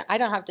proficient. I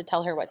don't have to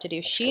tell her what to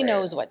do. She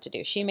knows what to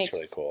do. She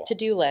makes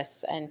to-do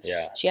lists, and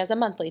she has a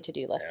monthly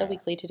to-do list, a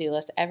weekly to-do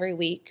list. Every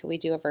week we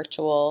do a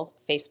virtual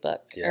Facebook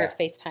or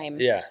FaceTime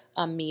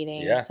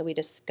meeting. Yeah. So we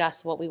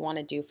discuss what we want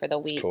to do for the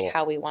week,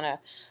 how we want to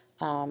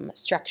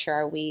structure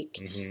our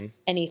week,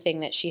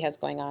 anything that she has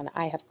going on,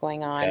 I have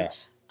going on,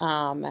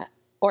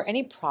 or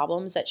any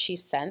problems that she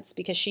senses,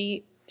 because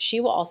she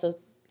will also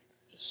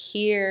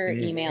hear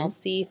emails,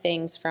 see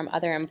things from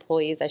other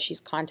employees as she's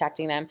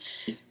contacting them,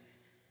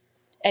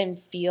 and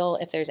feel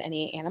if there's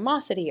any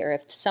animosity, or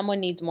if someone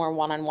needs more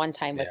one-on-one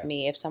time with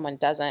me. If someone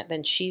doesn't,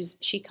 then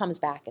she comes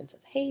back and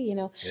says, hey,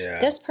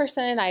 this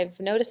person, I've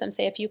noticed them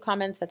say a few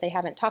comments that they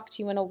haven't talked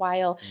to you in a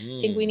while. I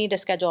think we need to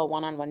schedule a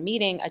one-on-one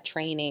meeting, a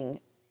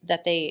training,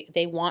 that they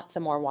want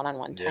some more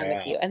one-on-one time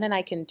with you. And then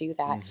I can do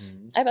that.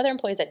 I have other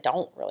employees that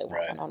don't really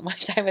want one-on-one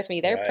time with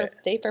me.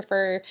 They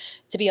prefer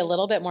to be a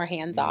little bit more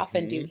hands-off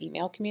and do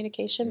email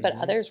communication, but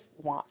others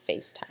want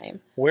FaceTime.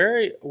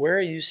 Where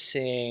are you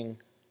seeing,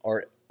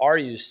 or are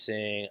you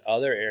seeing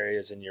other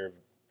areas in your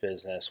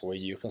business where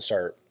you can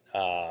start,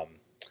 they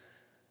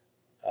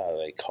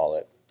call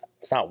it,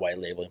 it's not white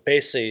labeling,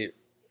 basically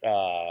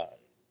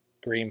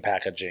green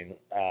packaging,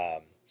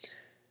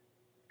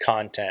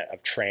 content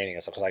of training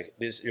and stuff. Like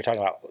this, you're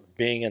talking about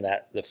being in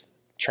the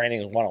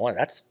training one-on-one.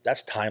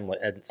 That's time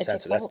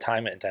intensive. That's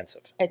time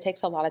intensive. It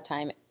takes a lot of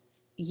time.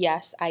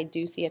 Yes, I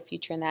do see a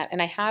future in that,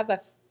 and I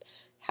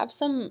have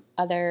some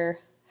other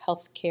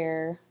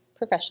healthcare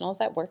professionals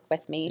that work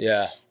with me.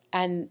 Yeah.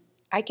 And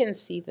I can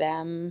see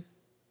them,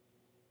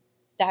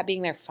 that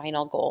being their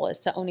final goal is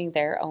to owning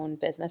their own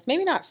business.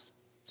 Maybe not,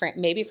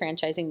 maybe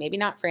franchising, maybe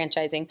not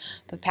franchising,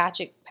 but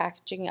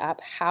packaging up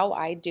how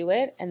I do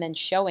it and then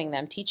showing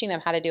them, teaching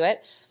them how to do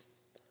it,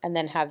 and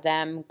then have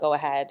them go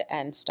ahead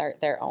and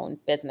start their own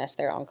business,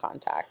 their own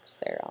contacts,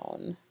 their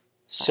own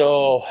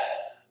So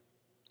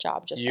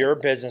job. Just your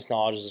like this. business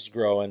knowledge is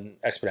growing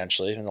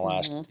exponentially in the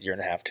last year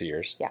and a half, 2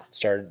 years. Yeah.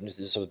 Started with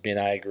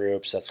BNI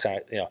groups. That's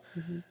kind of,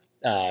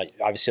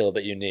 obviously a little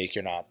bit unique.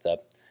 You're not the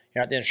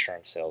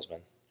insurance salesman.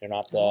 You're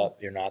not the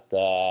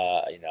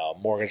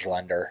mortgage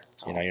lender.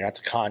 You're not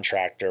the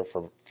contractor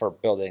for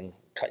building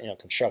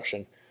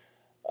construction.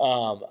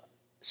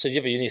 So you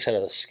have a unique set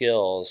of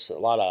skills, a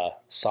lot of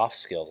soft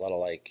skills, a lot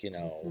of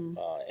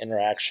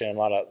interaction, a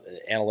lot of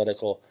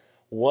analytical.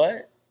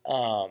 What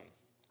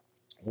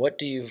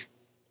do you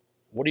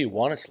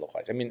want it to look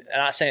like? I mean,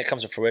 I'm not saying it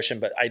comes to fruition,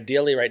 but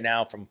ideally right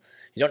now, you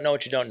don't know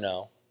what you don't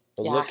know,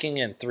 but looking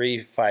in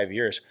 3-5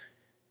 years,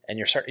 and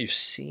you've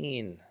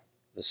seen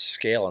the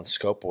scale and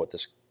scope of what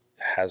this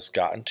has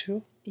gotten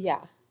to. Yeah.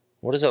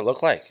 What does it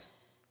look like?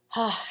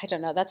 I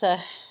don't know.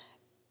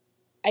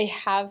 I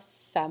have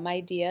some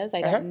ideas.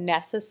 I don't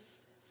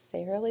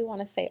necessarily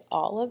want to say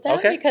all of them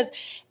because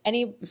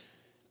any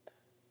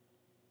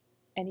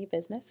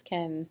business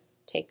can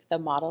take the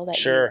model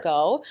that you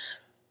go.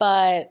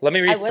 But let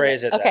me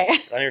rephrase it. Okay.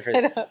 Let me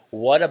rephrase it.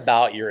 What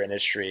about your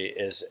industry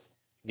is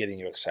getting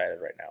you excited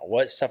right now?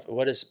 What is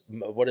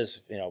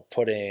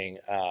putting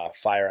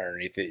fire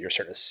underneath it? You're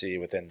starting to see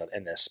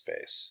in this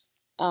space.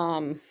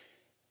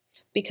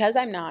 Because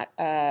I'm not.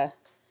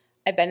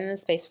 I've been in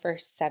this space for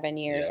 7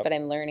 years, but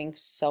I'm learning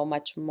so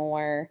much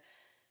more.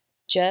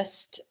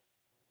 Just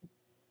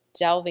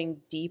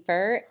delving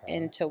deeper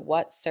into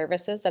what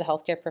services that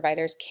healthcare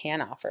providers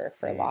can offer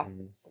for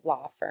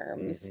law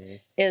firms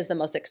is the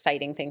most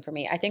exciting thing for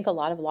me. I think a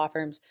lot of law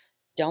firms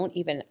don't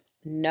even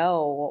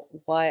know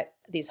what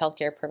these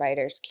healthcare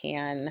providers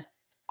can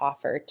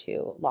offer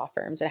to law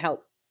firms and how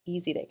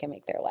easy they can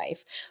make their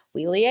life.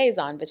 We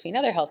liaison between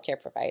other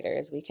healthcare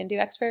providers. We can do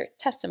expert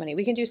testimony.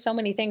 We can do so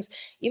many things,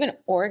 even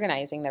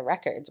organizing the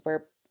records.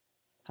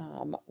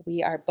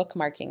 We are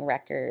bookmarking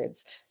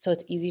records, so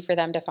it's easy for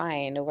them to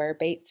find. We're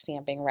bait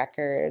stamping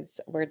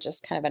records. We're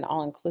just kind of an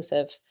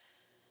all-inclusive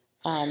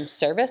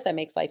service that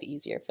makes life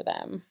easier for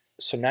them.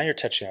 So now you're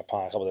touching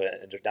upon a couple of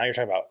it. Now you're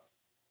talking about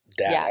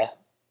data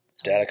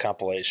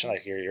compilation,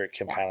 like you're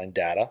compiling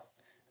data,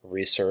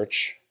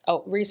 research.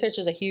 Oh, research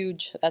is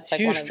that's like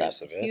one of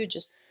the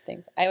hugest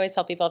things. I always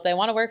tell people if they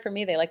want to work for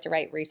me, they like to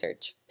write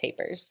research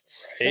papers.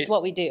 Right. That's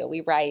what we do. We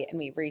write and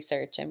we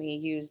research and we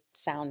use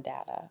sound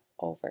data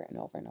over and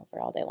over and over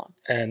all day long.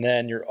 And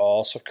then you're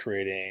also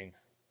creating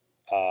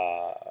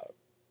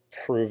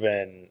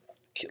proven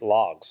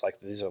logs. Like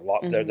these are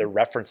they're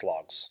reference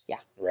logs.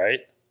 Yeah.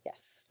 Right?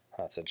 Yes.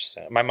 That's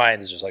interesting. My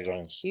mind is just like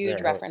going huge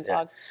reference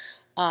logs.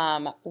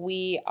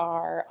 We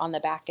are on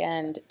the back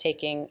end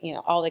taking,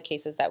 all the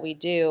cases that we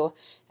do,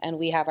 and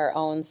we have our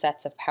own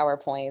sets of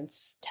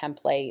PowerPoints,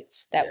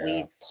 templates that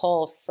we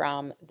pull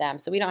from them.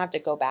 So we don't have to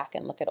go back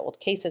and look at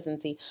old cases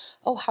and see,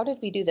 how did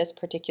we do this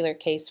particular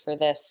case for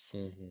this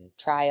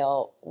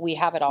trial? We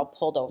have it all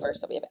pulled over.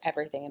 So we have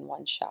everything in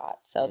one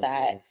shot so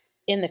that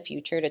in the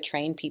future to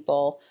train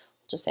people,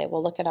 just say,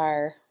 well, look at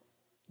our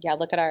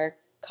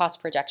cost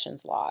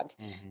projections log.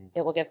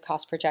 It will give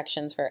cost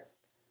projections for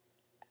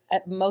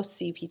at most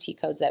CPT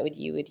codes that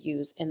you would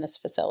use in this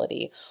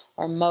facility,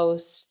 or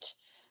most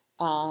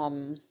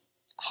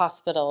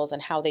hospitals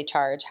and how they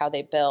charge, how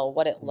they bill,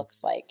 what it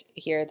looks like.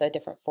 Here are the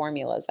different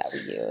formulas that we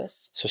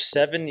use. So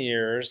 7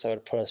 years, that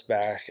would put us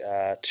back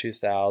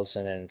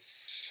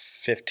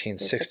 2015,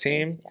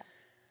 16. Yeah.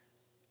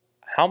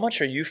 How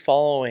much are you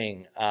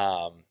following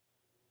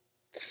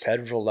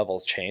federal level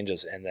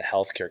changes in the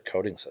healthcare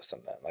coding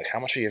system then? Like how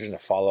much are you having to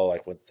follow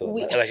like with the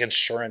like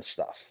insurance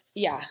stuff?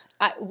 Yeah,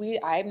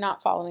 I'm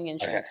not following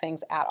insurance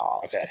things at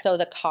all. Okay. So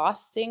the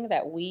costing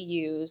that we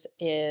use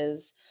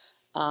is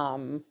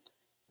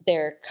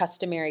their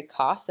customary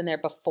cost and their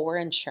before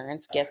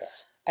insurance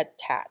gets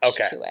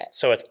attached to it.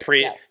 So it's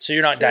so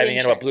you're not diving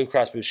into what Blue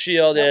Cross Blue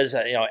Shield is,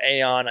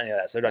 Aon, any of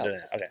that. So they're not doing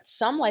that. Okay.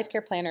 Some life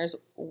care planners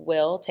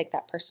will take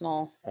that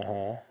personal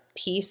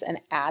piece and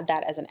add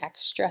that as an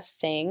extra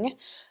thing.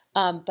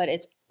 But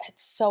it's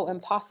so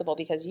impossible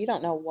because you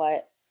don't know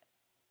what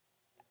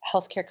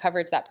healthcare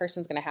coverage that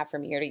person's going to have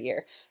from year to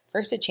year.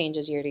 First, it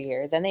changes year to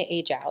year. Then they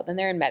age out. Then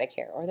they're in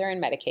Medicare or they're in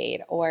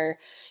Medicaid. Or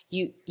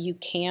you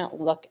can't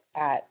look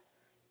at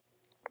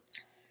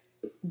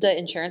the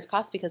insurance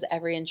cost because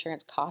every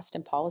insurance cost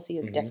and policy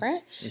is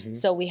different.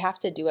 So we have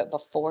to do it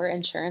before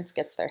insurance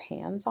gets their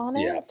hands on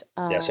it.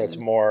 So it's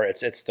more,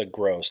 it's the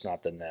gross,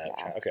 not the net.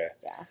 Yeah. Okay.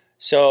 Yeah.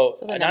 So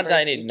not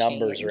that I need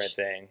numbers or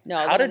anything. No.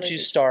 How did you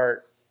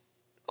start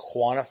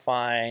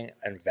quantifying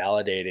and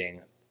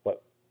validating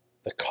what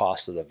the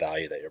cost of the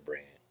value that you're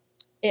bringing?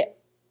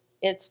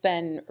 It's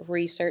been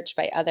researched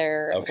by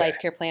other life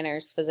care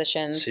planners,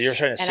 physicians. So you're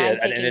trying to see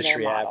an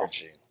industry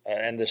averaging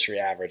industry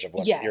average of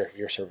what Yes.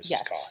 your services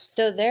Yes. cost.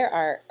 So there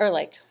are, or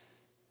like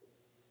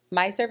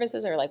my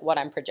services are like what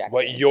I'm projecting.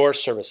 What your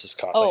services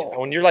cost. Like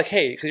when you're like,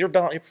 hey, because you're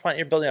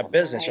building a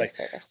business, you're like,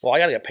 service. well, I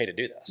got to get paid to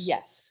do this.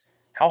 Yes.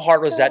 How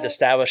hard was that So-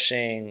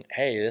 establishing,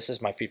 hey, this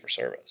is my fee for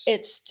service?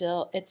 It's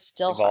still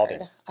Evolving.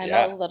 hard. I'm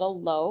Yeah. a little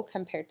low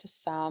compared to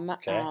some.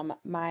 Okay.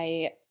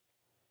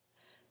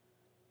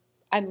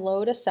 I'm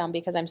low to some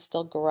because I'm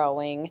still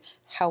growing.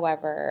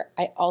 However,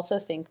 I also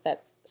think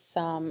that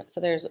so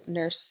there's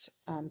nurse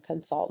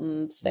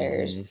consultants,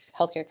 there's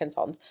healthcare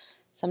consultants.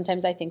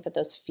 Sometimes I think that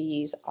those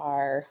fees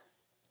are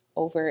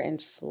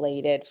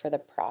overinflated for the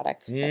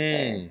products that they're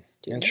doing.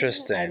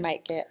 Interesting. I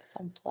might get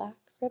some flack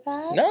for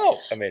that. No,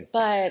 I mean,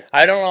 But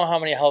I don't know how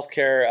many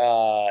healthcare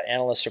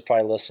analysts are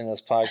probably listening to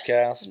this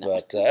podcast, No.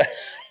 but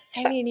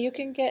I mean, you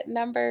can get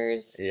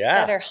numbers Yeah.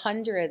 that are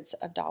hundreds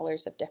of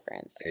dollars of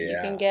difference. You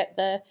Yeah. can get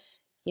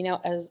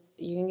as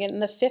you can get in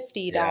the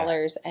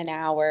 $50 an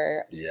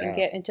hour. You can Yeah.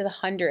 get into the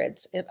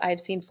hundreds. If I've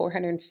seen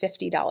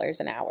 $450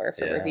 an hour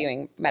for Yeah.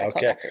 reviewing medical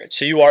okay. records.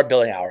 So you are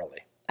billing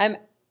hourly. I'm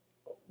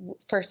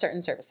for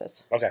certain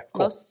services. Okay,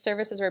 cool. Most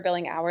services we're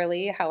billing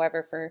hourly.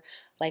 However, for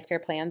life care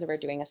plans, we're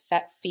doing a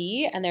set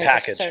fee and there's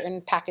Package. a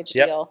certain package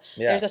Yep. deal.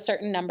 Yeah. There's a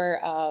certain number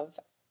of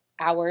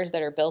hours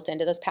that are built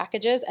into those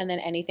packages, and then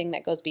anything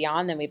that goes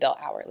beyond, then we bill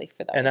hourly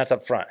for those. And that's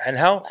up front. And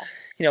how,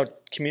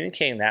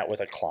 communicating that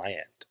with a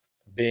client,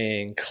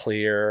 being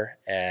clear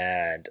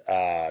and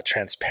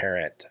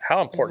transparent,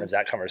 how important is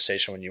that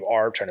conversation when you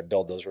are trying to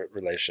build those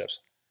relationships?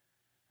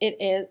 It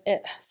is.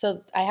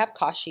 So I have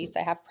cost sheets.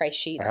 I have price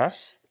sheets. Uh-huh.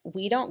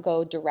 We don't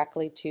go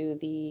directly to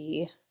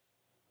the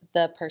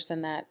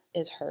person that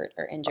is hurt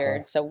or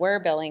injured. So we're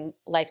billing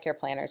life care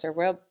planners, or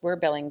we're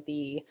billing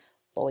the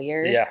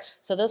lawyers. Yeah.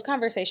 So those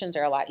conversations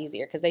are a lot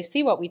easier because they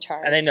see what we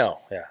charge. And they know,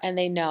 yeah. And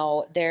they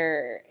know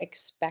they're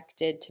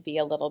expected to be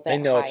a little bit They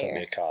know higher. it's going to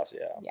be a cost,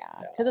 yeah.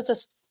 Yeah. Because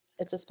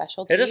it's a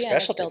specialty. It is and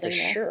it's specialty for building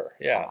their sure,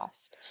 yeah.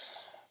 cost.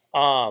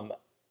 Um,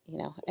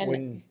 And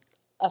when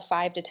a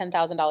 $5,000 to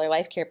 $10,000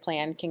 life care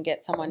plan can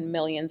get someone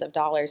millions of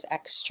dollars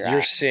extra.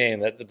 you're seeing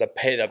that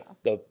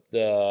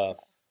the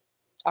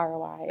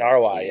ROI.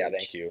 ROI, is yeah, huge.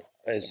 thank you,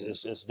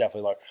 is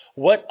definitely large.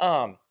 What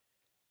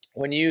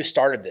when you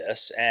started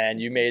this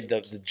and you made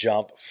the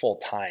jump full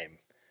time,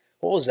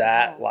 what was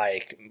that Yeah.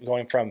 like,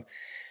 going from,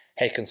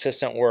 hey,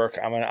 consistent work,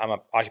 I'm an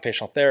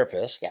occupational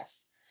therapist,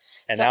 Yes.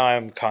 and So- now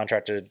I'm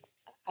contracted.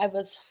 I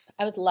was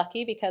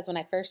lucky because when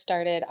I first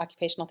started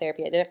occupational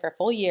therapy, I did it for a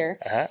full year.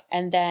 Uh-huh.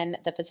 And then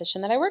the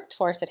physician that I worked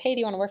for said, hey, do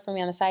you want to work for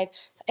me on the side?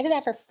 So I did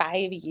that for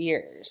 5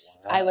 years.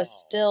 I was Wow.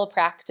 still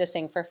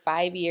practicing for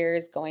 5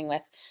 years, going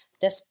with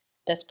this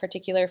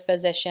particular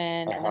physician.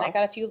 And then I Uh-huh.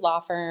 got a few law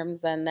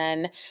firms. And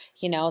then,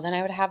 then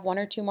I would have one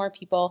or two more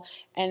people.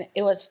 And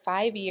it was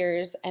 5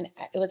 years. And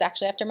it was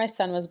actually after my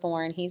son was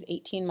born. He's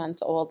 18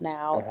 months old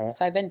now. Uh-huh.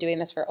 So I've been doing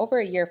this for over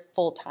a year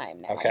full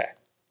time now. Okay.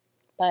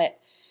 But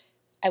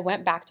I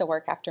went back to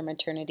work after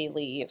maternity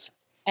leave,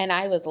 and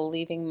I was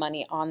leaving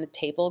money on the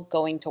table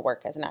going to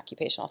work as an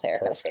occupational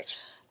therapist. Perfect.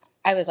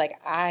 I was like,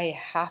 I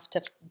have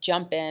to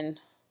jump in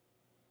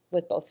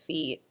with both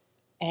feet.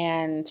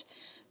 And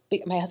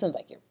my husband's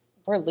like,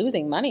 we're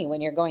losing money when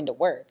you're going to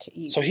work.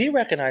 So he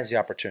recognized the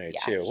opportunity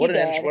Yeah, too. he What did.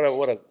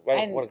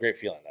 a great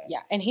feeling that.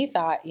 Yeah. And he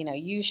thought,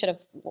 you should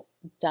have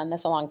done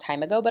this a long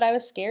time ago, but I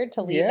was scared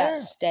to leave Yeah.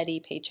 that steady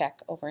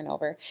paycheck over and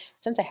over.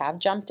 Since I have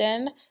jumped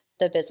in,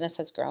 the business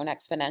has grown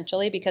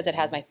exponentially because it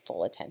has my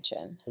full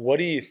attention. What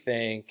do you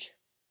think?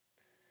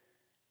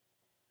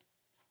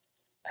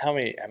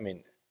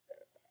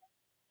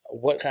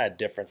 What kind of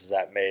difference has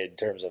that made in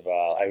terms of,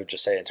 I would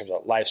just say, in terms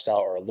of lifestyle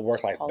or the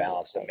work-life All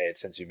balance that life. made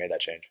since you made that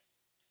change?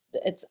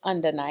 It's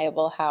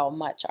undeniable how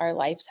much our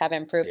lives have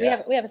improved.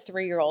 Yeah. We have a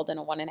 3-year-old and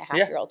a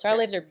 1.5-year-old, so our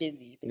lives are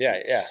busy.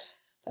 Yeah, yeah.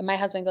 But my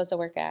husband goes to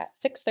work at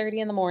 6:30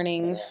 in the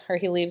morning, or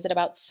he leaves at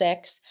about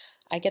 6.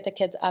 I get the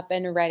kids up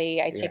and ready.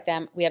 I take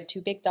them. We have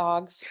 2 big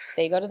dogs.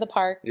 They go to the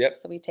park. Yep.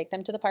 So we take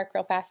them to the park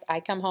real fast.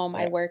 I come home,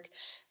 I Yeah. work,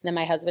 and then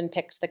my husband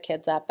picks the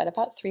kids up at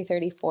about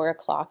 3:30, 4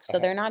 o'clock. So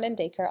they're not in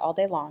daycare all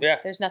day long. Yeah.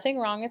 There's nothing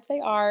wrong if they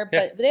are,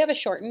 Yeah. but they have a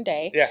shortened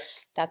day. Yeah.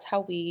 That's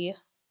how we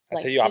That's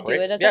like how you to operate.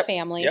 do it as Yep. a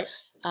family. Yep.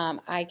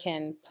 I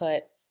can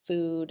put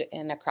food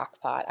in a crock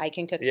pot. I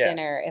can cook Yeah.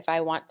 dinner. If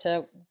I want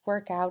to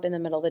work out in the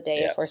middle of the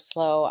day, Yeah. if we're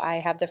slow, I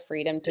have the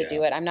freedom to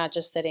do Yeah. it. I'm not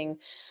just sitting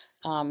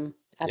at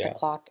Yeah. the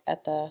clock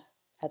at the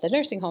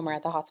nursing home or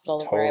at the hospital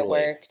where I Totally.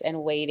 worked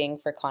and waiting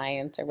for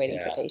clients or waiting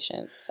for Yeah.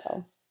 patients.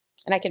 So,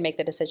 and I can make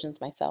the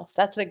decisions myself.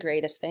 That's the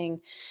greatest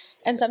thing.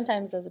 And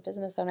sometimes as a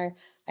business owner,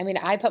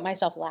 I put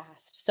myself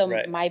last. So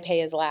Right. my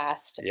pay is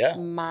last. Yeah.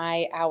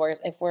 My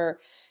hours, if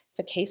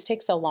a case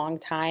takes a long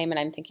time and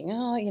I'm thinking,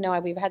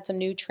 we've had some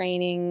new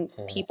training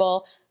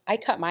people, I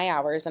cut my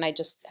hours and I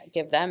just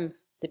give them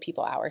the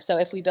people hours. So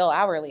if we bill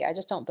hourly, I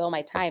just don't bill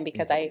my time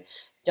because I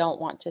don't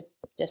want to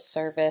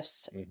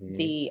disservice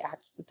the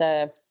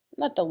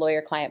not the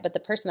lawyer client, but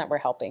the person that we're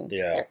helping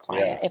Yeah, their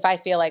client. yeah. If I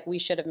feel like we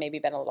should have maybe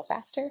been a little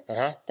faster,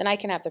 Uh-huh. then I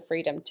can have the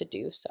freedom to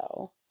do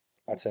so.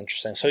 That's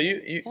interesting. So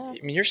you Yeah.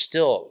 you're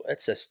still,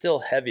 it's still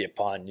heavy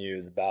upon you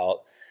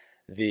about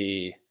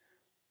the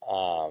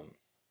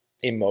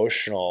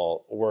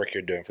emotional work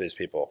you're doing for these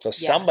people. So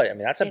Yeah, somebody, I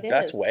mean, that's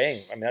is.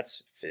 weighing. I mean,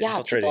 that's Yeah,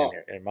 infiltrating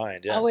people in your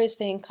mind. Yeah. always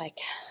think like,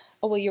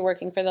 oh, well, you're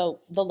working for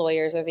the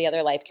lawyers or the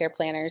other life care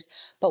planners.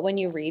 But when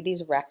you read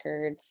these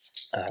records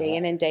day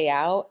in and day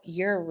out,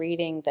 you're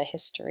reading the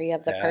history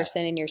of the Yeah.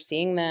 person and you're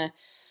seeing the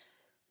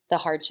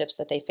hardships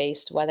that they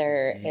faced,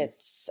 whether Mhm.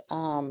 it's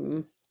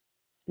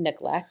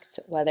neglect,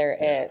 whether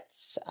Yeah.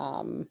 it's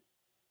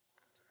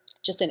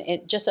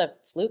just a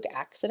fluke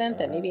accident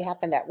that maybe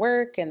happened at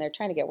work and they're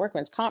trying to get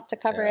workman's comp to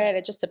cover Yeah. it.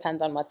 It just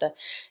depends on what the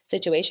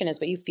situation is,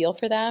 but you feel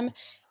for them.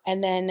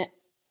 And then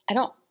I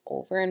don't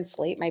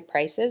overinflate my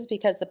prices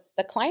because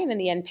the client in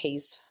the end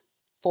pays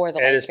for the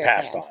It life is care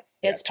passed plan. on.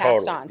 It's Yeah,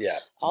 passed totally. on. Yeah.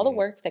 All the Mhm.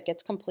 work that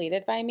gets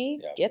completed by me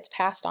Yep. gets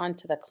passed on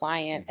to the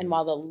client. And Mhm.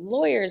 while the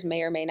lawyers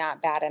may or may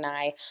not bat an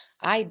eye,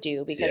 I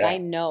do because Yeah. I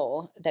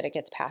know that it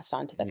gets passed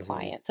on to the Mhm.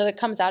 client. So it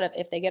comes out of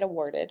if they get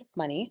awarded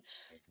money,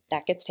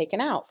 that gets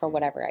taken out for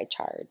whatever I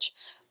charge.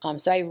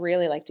 So I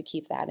really like to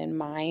keep that in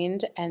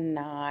mind and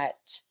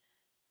not,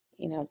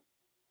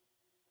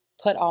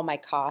 put all my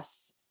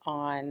costs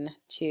on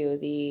to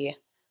the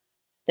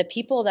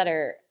people that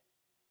are.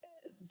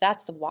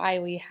 That's why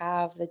we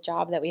have the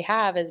job that we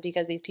have, is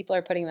because these people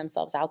are putting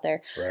themselves out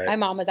there. Right. My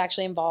mom was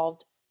actually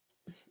involved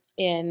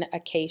in a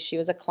case. She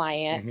was a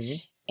client.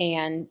 Mhm.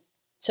 And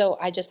so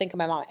I just think of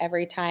my mom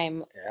every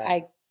time Yeah.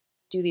 I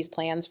do these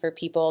plans for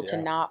people to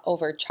Yeah. not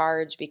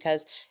overcharge,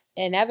 because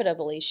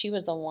inevitably she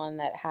was the one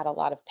that had a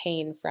lot of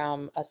pain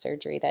from a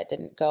surgery that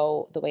didn't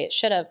go the way it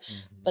should have.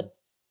 Mhm. But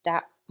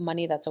that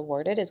money that's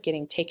awarded is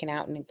getting taken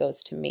out and it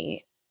goes to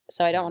me.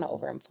 So I don't want to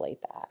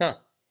overinflate that. Huh.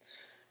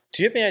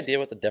 Do you have any idea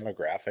what the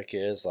demographic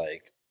is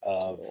like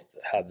of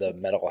how the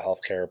medical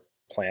health care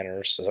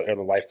planners or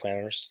the life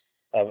planners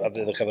of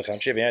the country?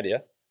 Do you have any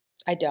idea?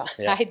 I don't.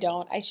 Yeah. I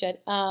don't. I should.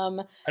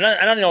 I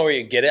don't know where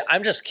you get it.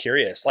 I'm just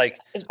curious. Like,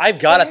 I've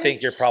got to think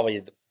There's- you're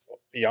probably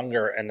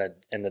younger in the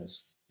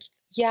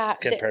Yeah.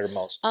 compared to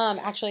most.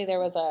 Actually, there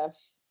was a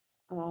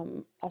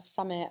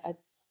summit, a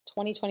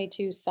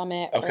 2022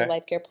 summit Okay. for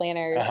life care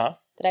planners Uh-huh.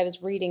 that I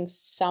was reading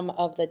some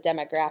of the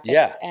demographics,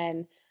 Yeah.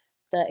 and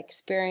the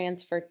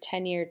experience for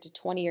 10-year to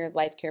 20-year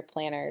life care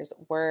planners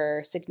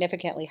were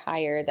significantly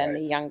higher than Right.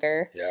 the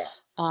younger Yeah.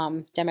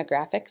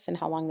 demographics and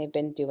how long they've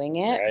been doing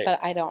it. Right. But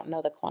I don't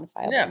know the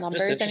quantifiable Yeah, just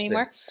numbers interesting.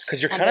 anymore.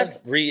 Because you're kind of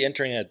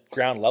re-entering at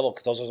ground level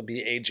because those will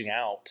be aging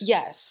out.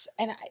 Yes,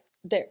 and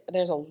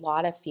there's a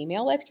lot of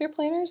female life care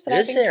planners that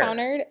I've Is there?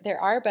 encountered. There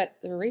are, but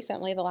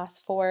recently, the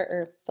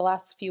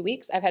last few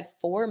weeks, I've had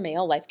 4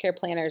 male life care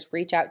planners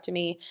reach out to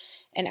me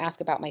and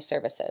ask about my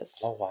services.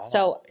 Oh, wow.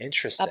 So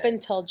Interesting. up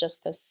until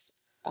just this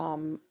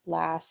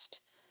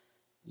last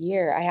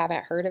year, I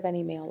haven't heard of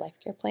any male life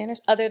care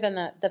planners other than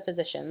the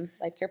physician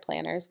life care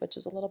planners, which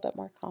is a little bit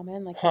more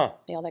common, like the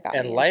male that got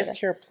And me into life this.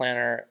 care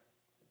planner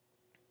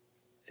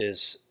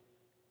is,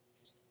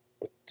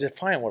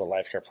 define what a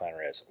life care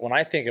planner is. When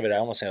I think of it, I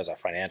almost think it was a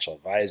financial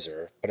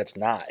advisor, but it's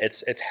not.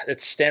 It's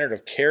standard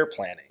of care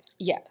planning.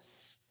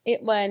 Yes,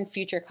 when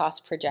future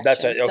cost projections.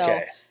 That's it.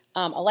 Okay. So,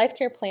 a life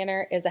care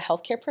planner is a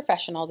healthcare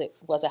professional that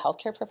was a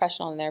healthcare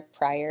professional in their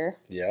prior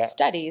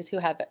studies who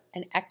have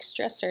an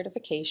extra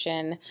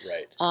certification.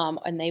 Right.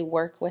 And they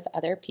work with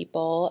other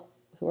people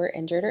who are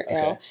injured or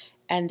ill,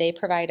 and they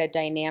provide a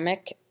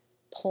dynamic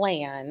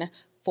plan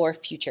for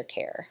future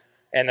care.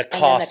 And the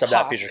cost of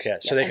that cost, future care.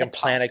 So yeah, they can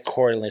plan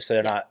accordingly so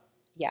they're not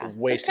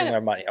wasting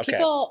their money. Okay.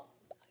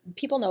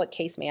 People know what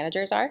case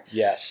managers are.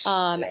 Yes.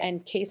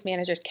 And case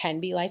managers can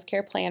be life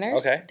care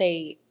planners.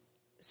 Okay.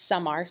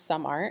 Some are,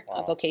 some aren't.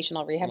 Wow.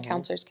 Vocational rehab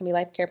counselors can be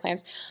life care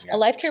planners. Yeah. A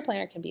life care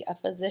planner can be a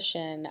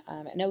physician,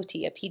 an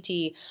OT, a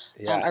PT,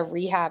 a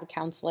rehab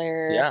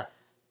counselor, a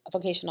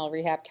vocational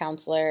rehab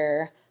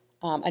counselor,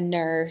 a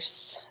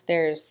nurse.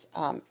 There's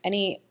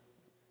any.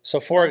 So,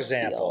 for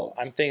example,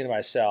 fields. I'm thinking to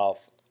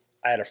myself,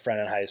 I had a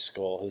friend in high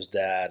school whose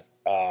dad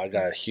got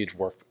a huge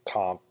work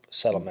comp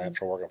settlement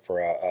for working for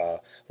a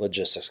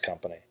logistics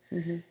company.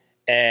 Mm-hmm.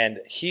 And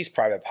he's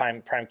probably a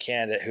prime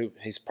candidate who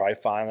he's probably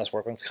filing this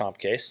workman's comp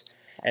case.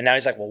 And now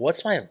he's like, well,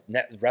 what's my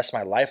rest of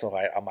my life look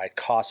like? My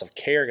cost of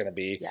care going to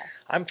be?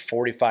 Yes. I'm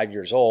 45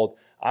 years old.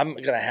 I'm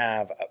going to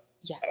have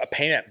a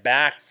payment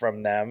back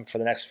from them for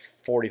the next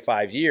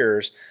 45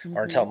 years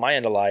or until my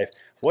end of life.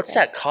 What's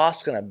that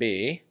cost going to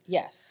be?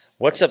 Yes.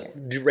 What's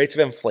the rates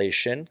of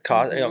inflation?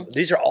 Cost?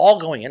 These are all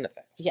going into things.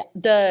 Yeah,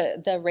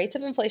 the rates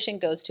of inflation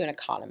goes to an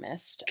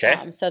economist.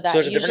 Okay. So that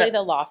usually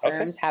the law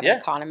firms have an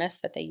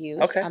economist that they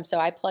use. Okay. So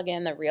I plug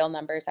in the real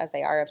numbers as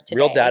they are of today.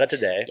 Real data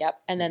today. Yep.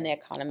 And then the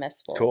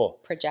economist will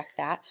project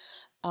that.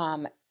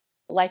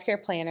 Life care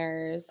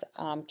planners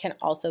can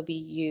also be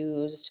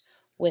used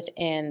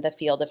within the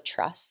field of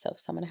trust. So if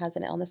someone has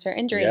an illness or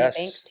injury and the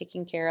bank's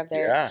taking care of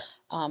their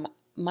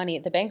money,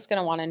 the bank's going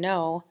to want to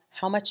know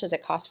how much does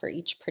it cost for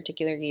each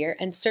particular year.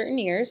 And certain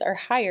years are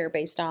higher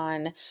based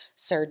on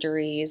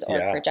surgeries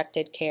or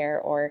projected care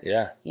or,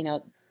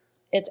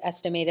 it's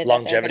estimated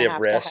Longevity that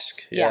of they're going to have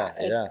risk. to have,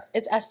 Yeah.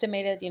 it's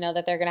estimated,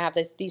 that they're going to have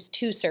these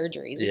 2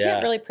 surgeries. We Yeah.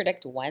 can't really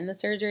predict when the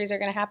surgeries are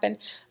going to happen,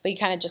 but you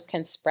kind of just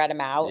can spread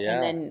them out, Yeah.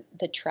 and then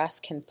the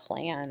trust can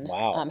plan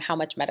how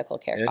much medical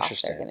care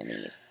costs they're going to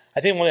need.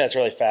 I think one thing that's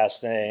really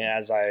fascinating,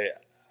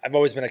 I've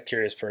always been a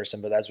curious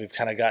person, but as we've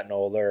kind of gotten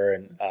older,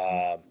 and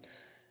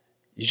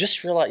you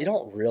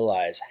don't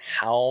realize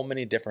how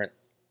many different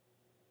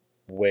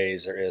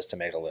ways there is to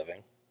make a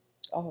living.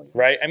 Oh, yeah.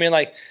 Right? I mean,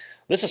 like,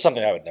 this is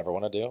something I would never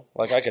want to do.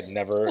 Like, I could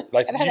never,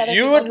 like, you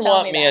people wouldn't tell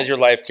want me me that. as your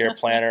life care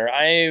planner.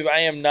 I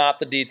am not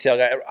the detail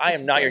guy. I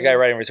am not your guy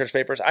writing research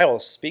papers. I will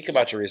speak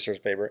about your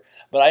research paper,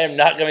 but I am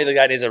not going to be the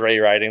guy who needs to be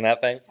writing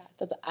that thing.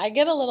 I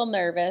get a little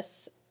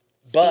nervous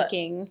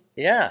speaking.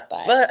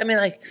 But I mean,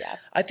 like,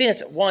 I think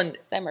it's one,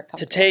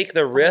 to take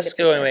the risk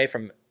going away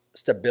from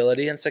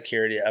stability and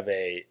security of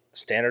a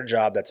standard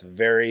job that's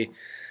very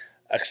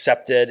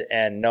accepted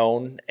and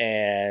known,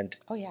 and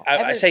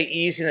I say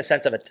easy in the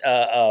sense of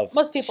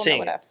most people know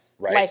what a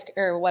life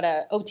or what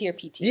a OT or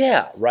PT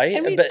is. Right.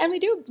 And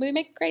we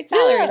make great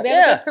salaries. We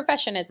have a good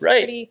profession. It's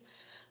pretty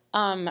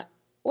I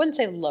wouldn't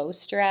say low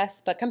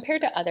stress, but compared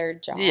to other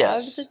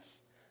jobs,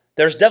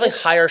 there's definitely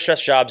higher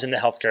stress jobs in the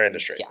healthcare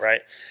industry,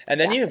 right? And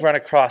then you run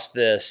across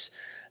this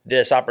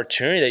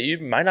opportunity that you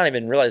might not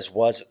even realize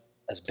was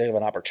as big of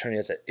an opportunity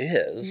as it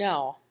is.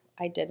 No,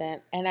 I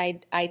didn't. And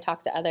I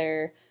talked to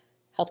other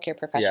healthcare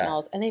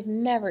professionals, and they've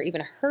never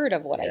even heard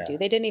of what I do.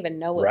 They didn't even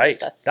know it was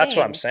a thing. That's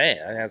what I'm saying.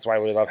 I think that's why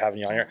we love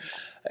having you on here.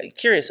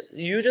 Curious,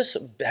 you just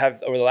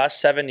have, over the last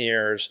 7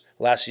 years,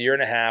 last year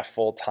and a half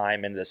full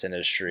time in this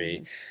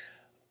industry,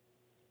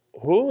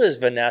 who is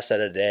Vanessa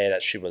today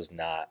that she was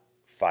not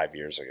 5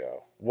 years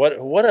ago? What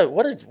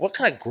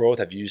kind of growth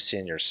have you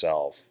seen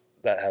yourself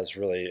that has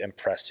really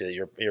impressed you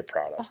that you're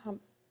proud of?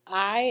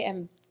 I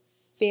am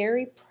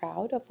very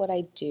proud of what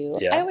I do.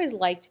 I always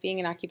liked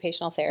being an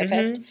occupational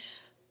therapist.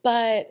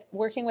 But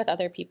working with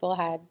other people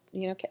had,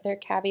 their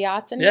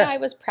caveats. And I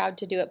was proud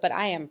to do it, but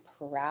I am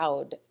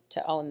proud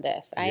to own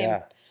this. I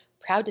am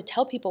proud to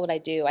tell people what I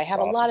do. I have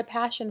a lot of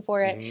passion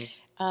for it.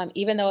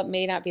 Even though it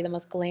may not be the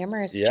most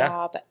glamorous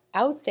job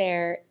out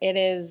there,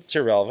 it's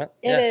irrelevant.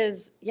 It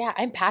is.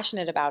 I'm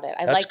passionate about it.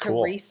 I like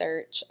to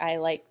research. I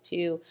like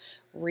to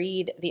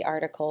read the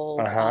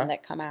articles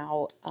that come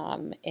out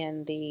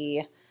in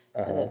the,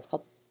 it's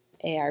called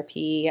ARP.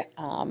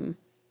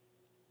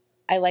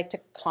 I like to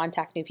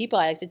contact new people.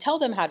 I like to tell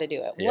them how to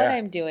do it, what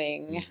I'm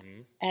doing.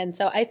 And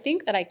so I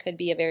think that I could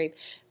be a very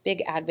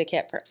big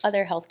advocate for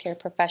other healthcare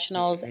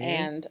professionals.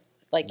 And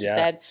like you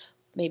said,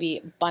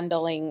 maybe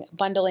bundling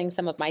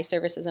some of my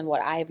services and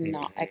what I've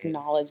not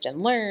acknowledged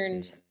and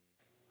learned,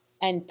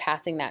 and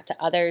passing that to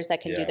others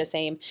that can do the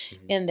same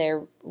in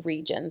their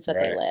regions that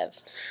they live.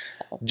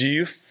 So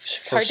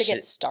it's hard to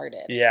get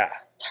started.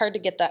 It's hard to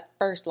get that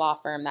first law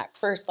firm, that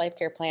first life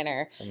care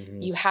planner.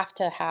 You have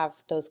to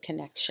have those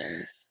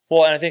connections.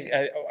 Well, and I think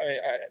I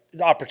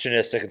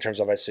opportunistic in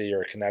terms of, I see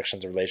your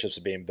connections and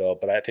relationships being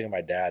built, but I think of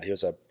my dad. He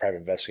was a private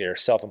investigator,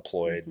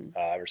 self-employed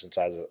ever since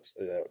I was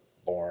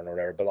born or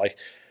whatever. But like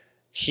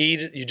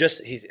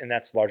and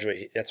that's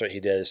largely that's what he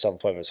did,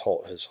 self-employed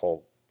his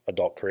whole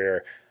adult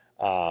career.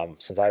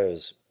 Since I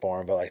was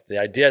born, but like the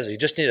idea is you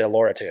just needed a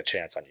lawyer to take a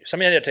chance on you.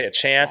 Somebody had to take a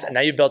chance, and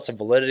now you built some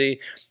validity,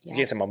 you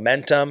gain some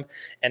momentum,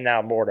 and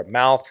now word of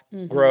mouth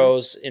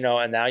grows,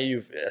 and now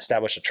you've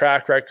established a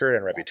track record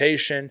and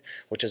reputation,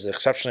 which is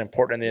exceptionally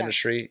important in the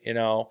industry,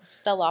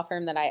 The law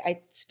firm that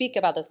I speak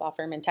about, this law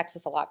firm in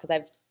Texas a lot because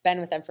I've been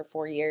with them for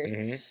 4 years.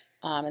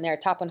 And they're a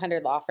top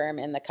 100 law firm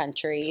in the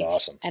country.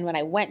 That's awesome. And when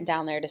I went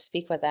down there to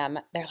speak with them,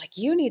 they're like,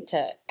 you need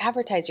to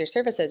advertise your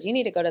services. You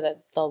need to go to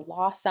the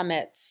law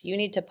summits. You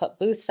need to put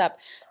booths up.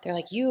 They're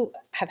like, you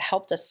have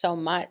helped us so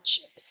much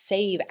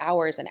save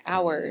hours and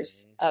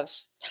hours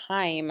of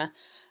time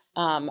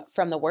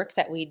from the work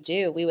that we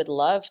do. We would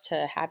love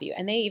to have you.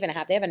 And they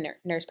have a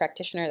nurse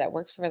practitioner that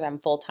works for them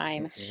full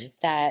time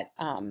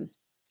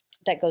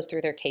that goes through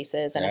their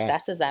cases and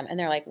assesses them. And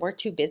they're like, we're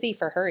too busy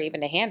for her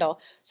even to handle.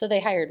 So they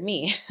hired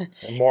me.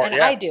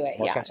 I do it.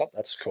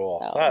 That's cool.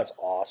 So, that's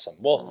awesome.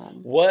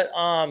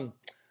 Well,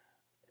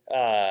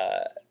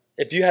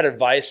 if you had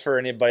advice for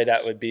anybody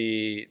that would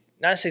be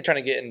not necessarily trying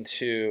to get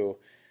into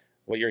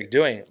what you're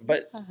doing,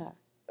 but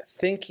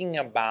thinking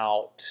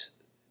about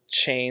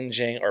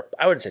changing, or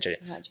I wouldn't say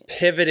changing,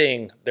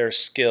 pivoting their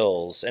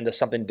skills into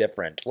something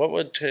different,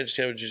 what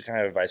kind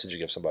of advice would you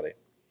give somebody?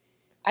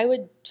 I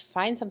would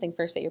find something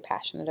first that you're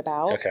passionate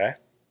about. Okay.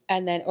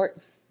 And then,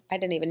 I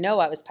didn't even know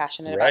I was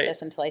passionate about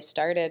this until I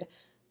started.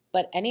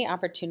 But any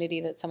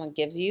opportunity that someone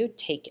gives you,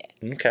 take it.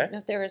 Okay.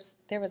 There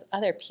was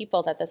other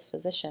people that this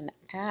physician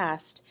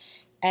asked,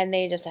 and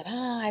they just said,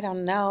 I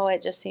don't know.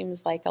 It just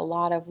seems like a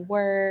lot of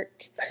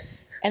work.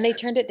 And they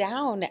turned it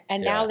down.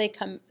 And now they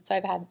come. So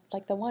I've had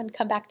like the one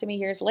come back to me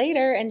years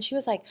later. And she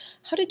was like,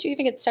 how did you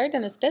even get started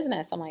in this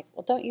business? I'm like,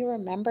 well, don't you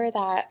remember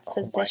that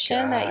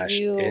physician that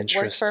you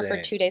worked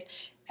for 2 days?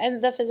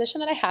 And the physician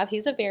that I have,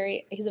 he's a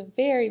very,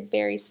 very,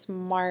 very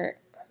smart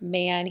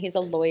man. He's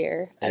a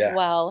lawyer as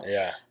well.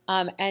 Yeah.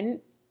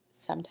 And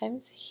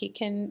sometimes he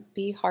can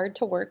be hard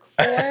to work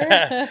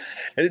for.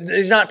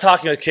 He's not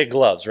talking with kid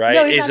gloves, right?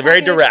 No, he's not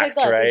very talking with kid direct,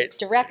 gloves. right? He's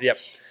direct. Yep.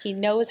 He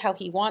knows how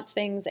he wants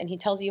things, and he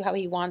tells you how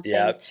he wants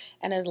Yep. things.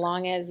 And as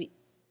long as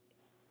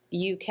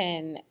you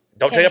can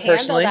Don't take it handle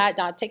personally. that,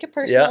 not take it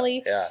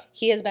personally. Yeah.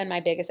 He has been my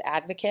biggest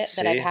advocate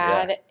that See? I've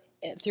had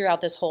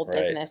throughout this whole Right.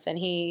 business, and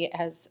he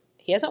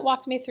hasn't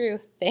walked me through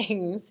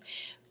things,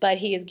 but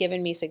he has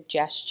given me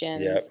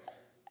suggestions. Yep.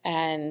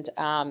 And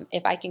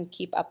if I can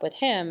keep up with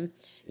him,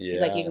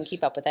 he's like, you can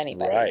keep up with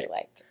anybody, Right.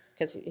 like,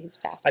 because he's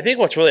fast. I think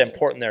what's really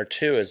important there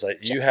too is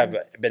like you have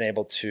been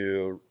able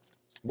to,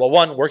 well,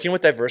 one, working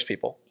with diverse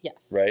people,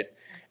 Yes. right?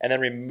 And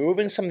then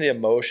removing some of the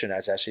emotion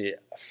has actually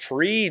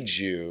freed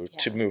you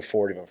to move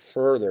forward even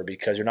further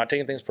because you're not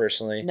taking things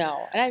personally.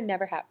 No, and I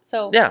never have.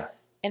 So Yeah.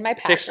 in my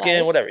past Thick skin,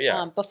 life, whatever,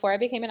 yeah. Before I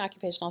became an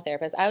occupational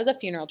therapist, I was a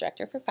funeral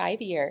director for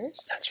 5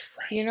 years. That's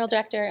right. Funeral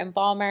director,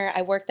 embalmer.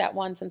 I worked at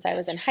one since I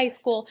was in high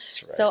school.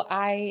 That's right. So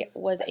I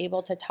was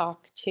able to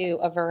talk to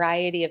a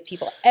variety of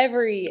people,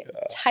 every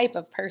type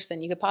of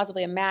person you could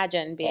possibly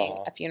imagine being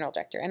a funeral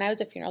director. And I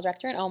was a funeral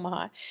director in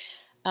Omaha.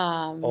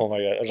 Oh my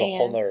God, there's a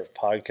whole nother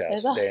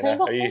podcast, there's Dana.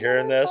 a Are you whole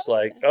hearing nother this?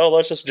 Like, oh,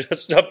 let's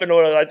just jump into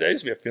what I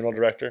used to be a funeral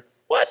director.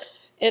 What?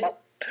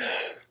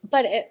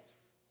 But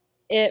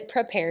it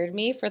prepared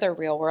me for the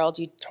real world.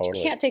 You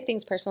Totally. can't take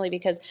things personally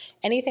because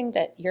anything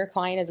that your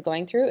client is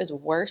going through is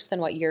worse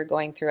than what you're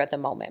going through at the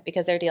moment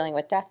because they're dealing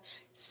with death.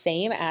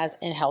 Same as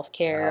in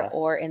healthcare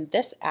or in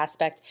this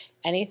aspect,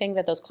 anything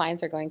that those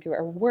clients are going through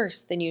are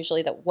worse than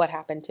usually what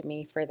happened to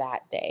me for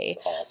that day.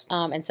 That's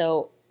awesome. And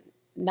so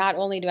not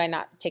only do I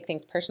not take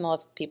things personal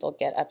if people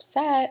get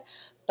upset,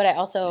 but I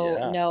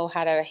also know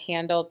how to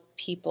handle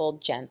people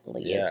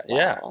gently as well.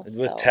 Yeah,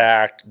 So, with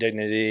tact,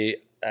 dignity.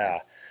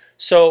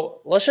 So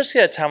let's just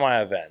get a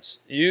timeline of events.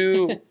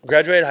 You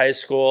graduated high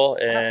school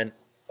in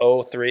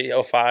 03,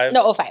 05?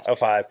 No, 05.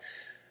 05.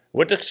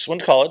 Went to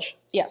college.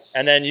 Yes.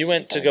 And then you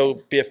went to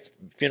go be a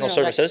funeral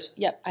services.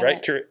 Yep. I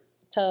right? went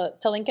to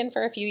Lincoln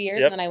for a few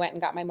years, and then I went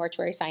and got my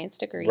mortuary science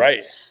degree.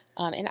 Right.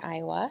 In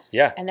Iowa.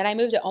 Yeah. And then I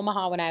moved to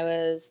Omaha when I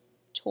was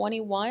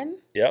 21.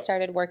 Yep.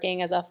 Started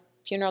working as a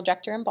funeral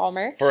director and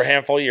embalmer. For a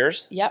handful of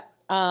years. Yep.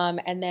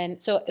 And then,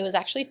 so it was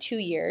actually 2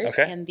 years.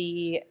 Okay. And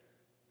the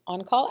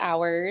on-call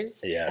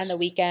hours and the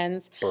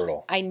weekends.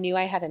 Brutal. I knew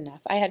I had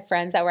enough. I had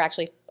friends that were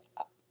actually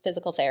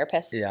physical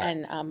therapists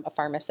and a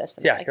pharmacist.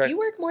 And they're like, you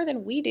work more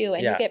than we do,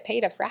 and you get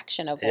paid a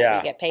fraction of what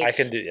we get paid. I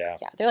can do, Yeah.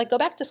 They're like, go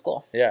back to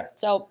school. Yeah.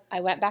 So I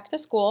went back to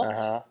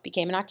school,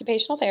 became an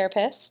occupational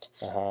therapist.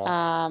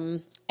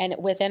 And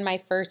within my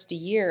first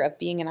year of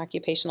being an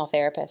occupational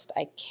therapist,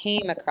 I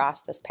came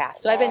across this path.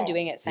 So I've been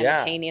doing it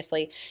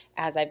simultaneously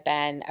as I've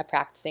been a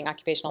practicing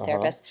occupational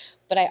therapist.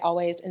 But I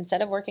always,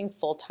 instead of working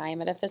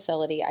full-time at a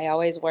facility, I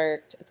always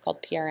worked, it's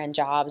called PRN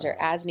jobs or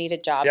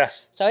as-needed jobs. Yeah.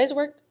 So I always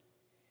worked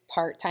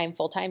part-time,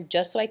 full-time,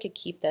 just so I could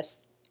keep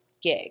this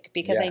gig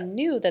because I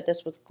knew that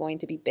this was going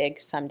to be big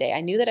someday.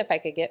 I knew that if I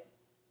could get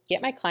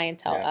my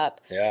clientele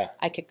up,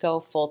 I could go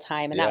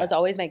full-time. And that was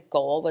always my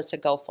goal, was to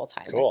go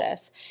full-time with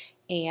this.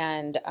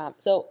 And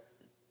so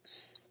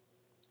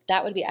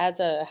that would be, as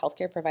a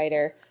healthcare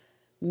provider,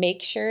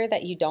 make sure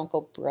that you don't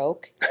go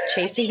broke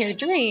chasing your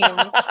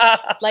dreams.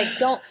 Like,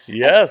 don't.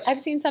 Yes. I've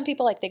seen some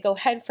people, like, they go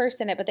head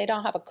first in it, but they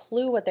don't have a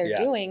clue what they're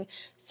doing.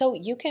 So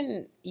you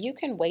can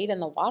wade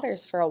in the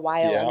waters for a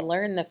while and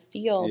learn the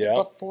field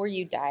before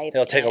you dive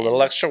It'll take a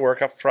little extra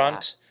work up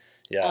front.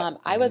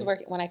 I was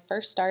working, when I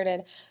first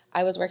started,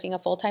 I was working a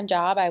full-time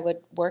job. I would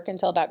work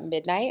until about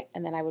midnight,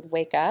 and then I would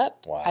wake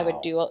up. Wow. I would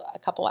do a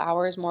couple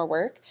hours more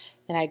work,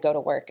 and I'd go to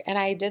work. And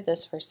I did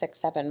this for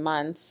 6-7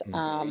 months.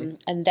 And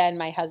then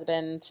my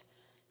husband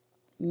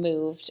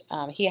moved.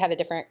 He had a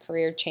different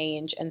career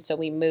change, and so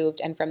we moved.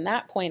 And from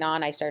that point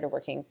on, I started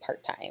working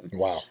part-time.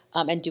 Wow.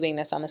 And doing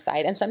this on the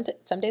side. And some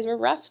days were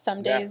rough.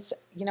 Some days,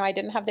 I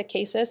didn't have the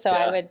cases, so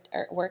I would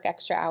work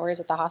extra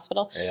hours at the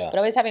hospital. But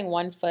always having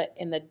one foot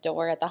in the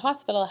door at the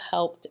hospital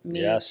helped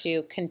me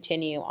to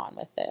continue on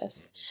with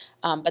this.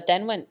 But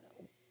then when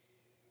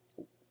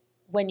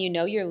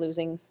you're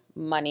losing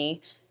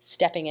money,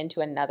 stepping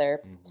into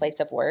another place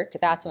of work,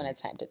 that's when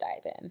it's time to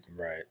dive in.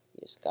 Right.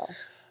 You just go.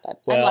 But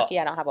I'm lucky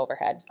I don't have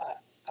overhead.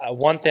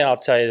 One thing I'll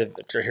tell you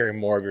after hearing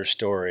more of your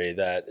story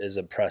that is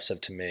impressive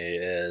to me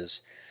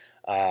is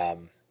I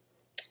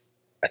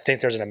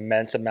think there's an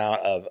immense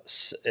amount of,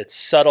 it's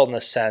subtle in the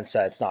sense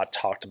that it's not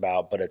talked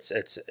about, but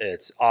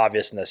it's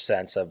obvious in the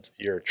sense of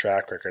your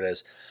track record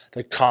is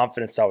the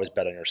confidence to always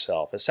bet on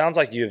yourself. It sounds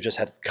like you've just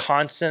had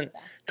constant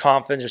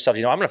confidence in yourself.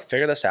 I'm going to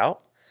figure this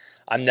out.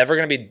 I'm never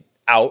going to be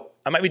out.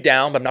 I might be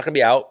down, but I'm not going to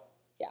be out.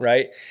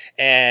 Right.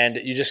 And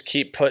you just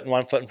keep putting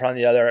one foot in front of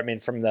the other. I mean,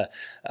 from the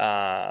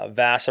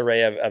vast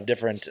array of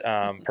different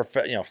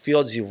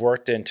fields you've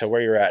worked in to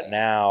where you're at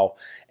now.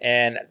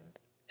 And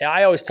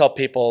I always tell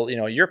people,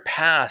 your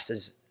past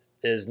is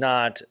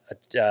not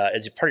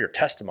is part of your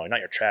testimony,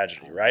 not your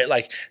tragedy. Right.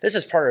 Like, this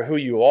is part of who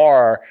you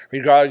are,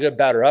 regardless of good,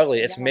 bad, or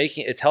ugly.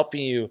 It's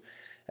helping you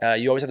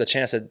you always have the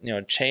chance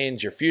to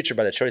change your future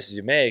by the choices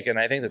you make. And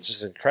I think that's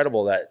just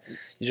incredible that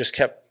you just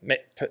kept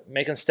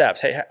making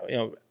steps. Hey,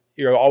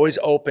 you're always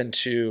open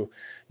to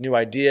new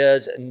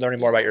ideas and learning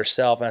more about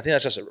yourself. And I think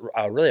that's just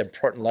a really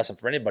important lesson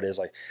for anybody is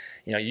like,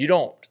 you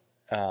don't,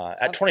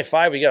 at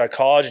 25, you get out of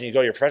college and you go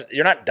to your profession,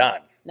 you're not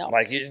done. No.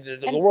 Like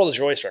the world is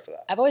your oyster after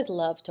that. I've always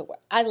loved to work.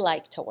 I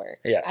like to work.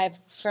 Yeah.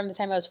 From the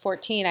time I was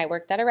 14, I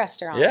worked at a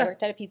restaurant. Yeah. I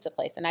worked at a pizza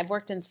place, and I've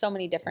worked in so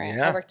many different.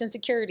 Yeah. I worked in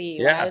security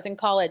when I was in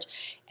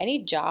college. Any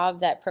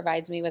job that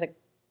provides me with a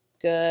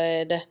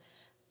good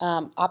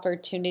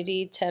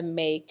opportunity to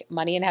make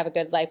money and have a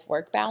good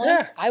life-work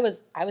balance, I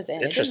was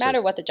in. It didn't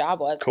matter what the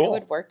job was. Cool. I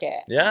would work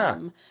it. Yeah.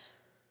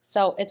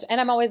 So and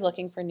I'm always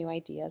looking for new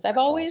ideas. I've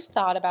always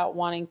thought about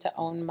wanting to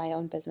own my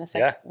own business.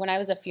 Like when I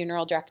was a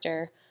funeral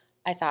director,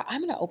 I thought, I'm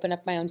going to open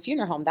up my own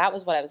funeral home. That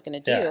was what I was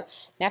going to do. And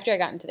after I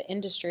got into the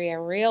industry, I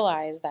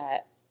realized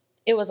that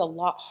it was a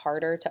lot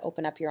harder to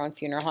open up your own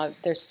funeral home.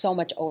 There's so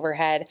much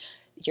overhead.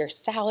 Your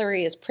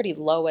salary is pretty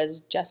low as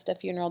just a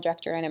funeral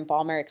director and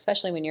embalmer,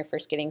 especially when you're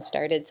first getting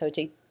started. So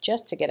to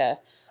get a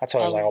that's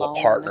why there's like all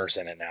the partners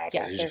in it now.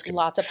 Yes, there's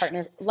lots of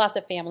partners, lots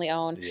of family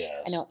owned.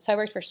 Yes. I know. So I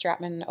worked for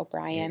Stratman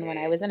O'Brien when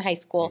I was in high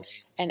school.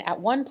 And at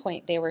one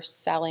point they were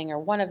selling, or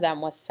one of them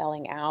was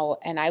selling out.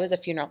 And I was a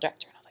funeral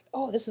director. And I was like,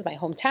 oh, this is my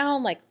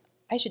hometown. Like,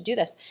 I should do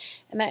this.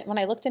 And when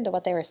I looked into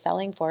what they were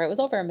selling for, it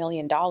was over $1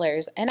 million.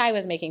 And I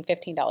was making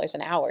 $15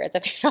 an hour as a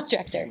funeral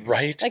director.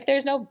 Right. Like,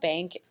 there's no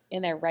bank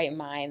in their right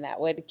mind that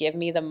would give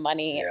me the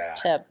money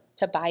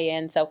to buy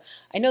in. So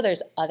I know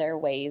there's other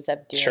ways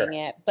of doing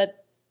it. But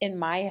in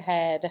my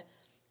head,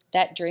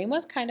 that dream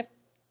was kind of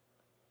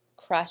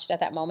crushed at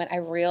that moment. I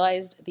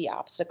realized the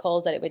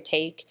obstacles that it would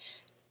take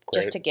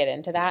just to get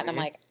into that. And I'm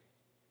like,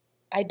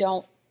 I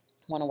don't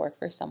want to work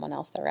for someone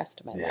else the rest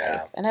of my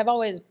life. And I've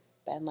always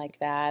been like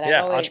that.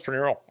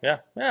 Entrepreneurial.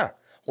 Yeah.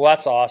 Well,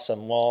 that's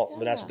awesome. Well,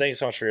 Vanessa, thank you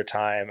so much for your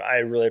time. I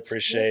really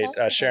appreciate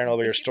sharing a little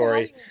bit of your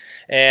story.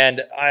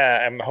 And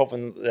I'm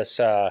hoping this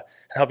can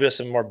help you with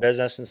some more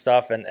business and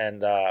stuff.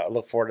 And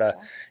look forward to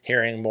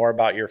hearing more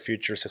about your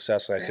future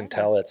success. I can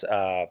tell it's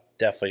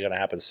definitely going to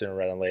happen sooner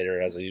rather than later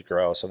as you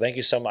grow. So thank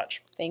you so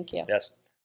much. Thank you. Yes.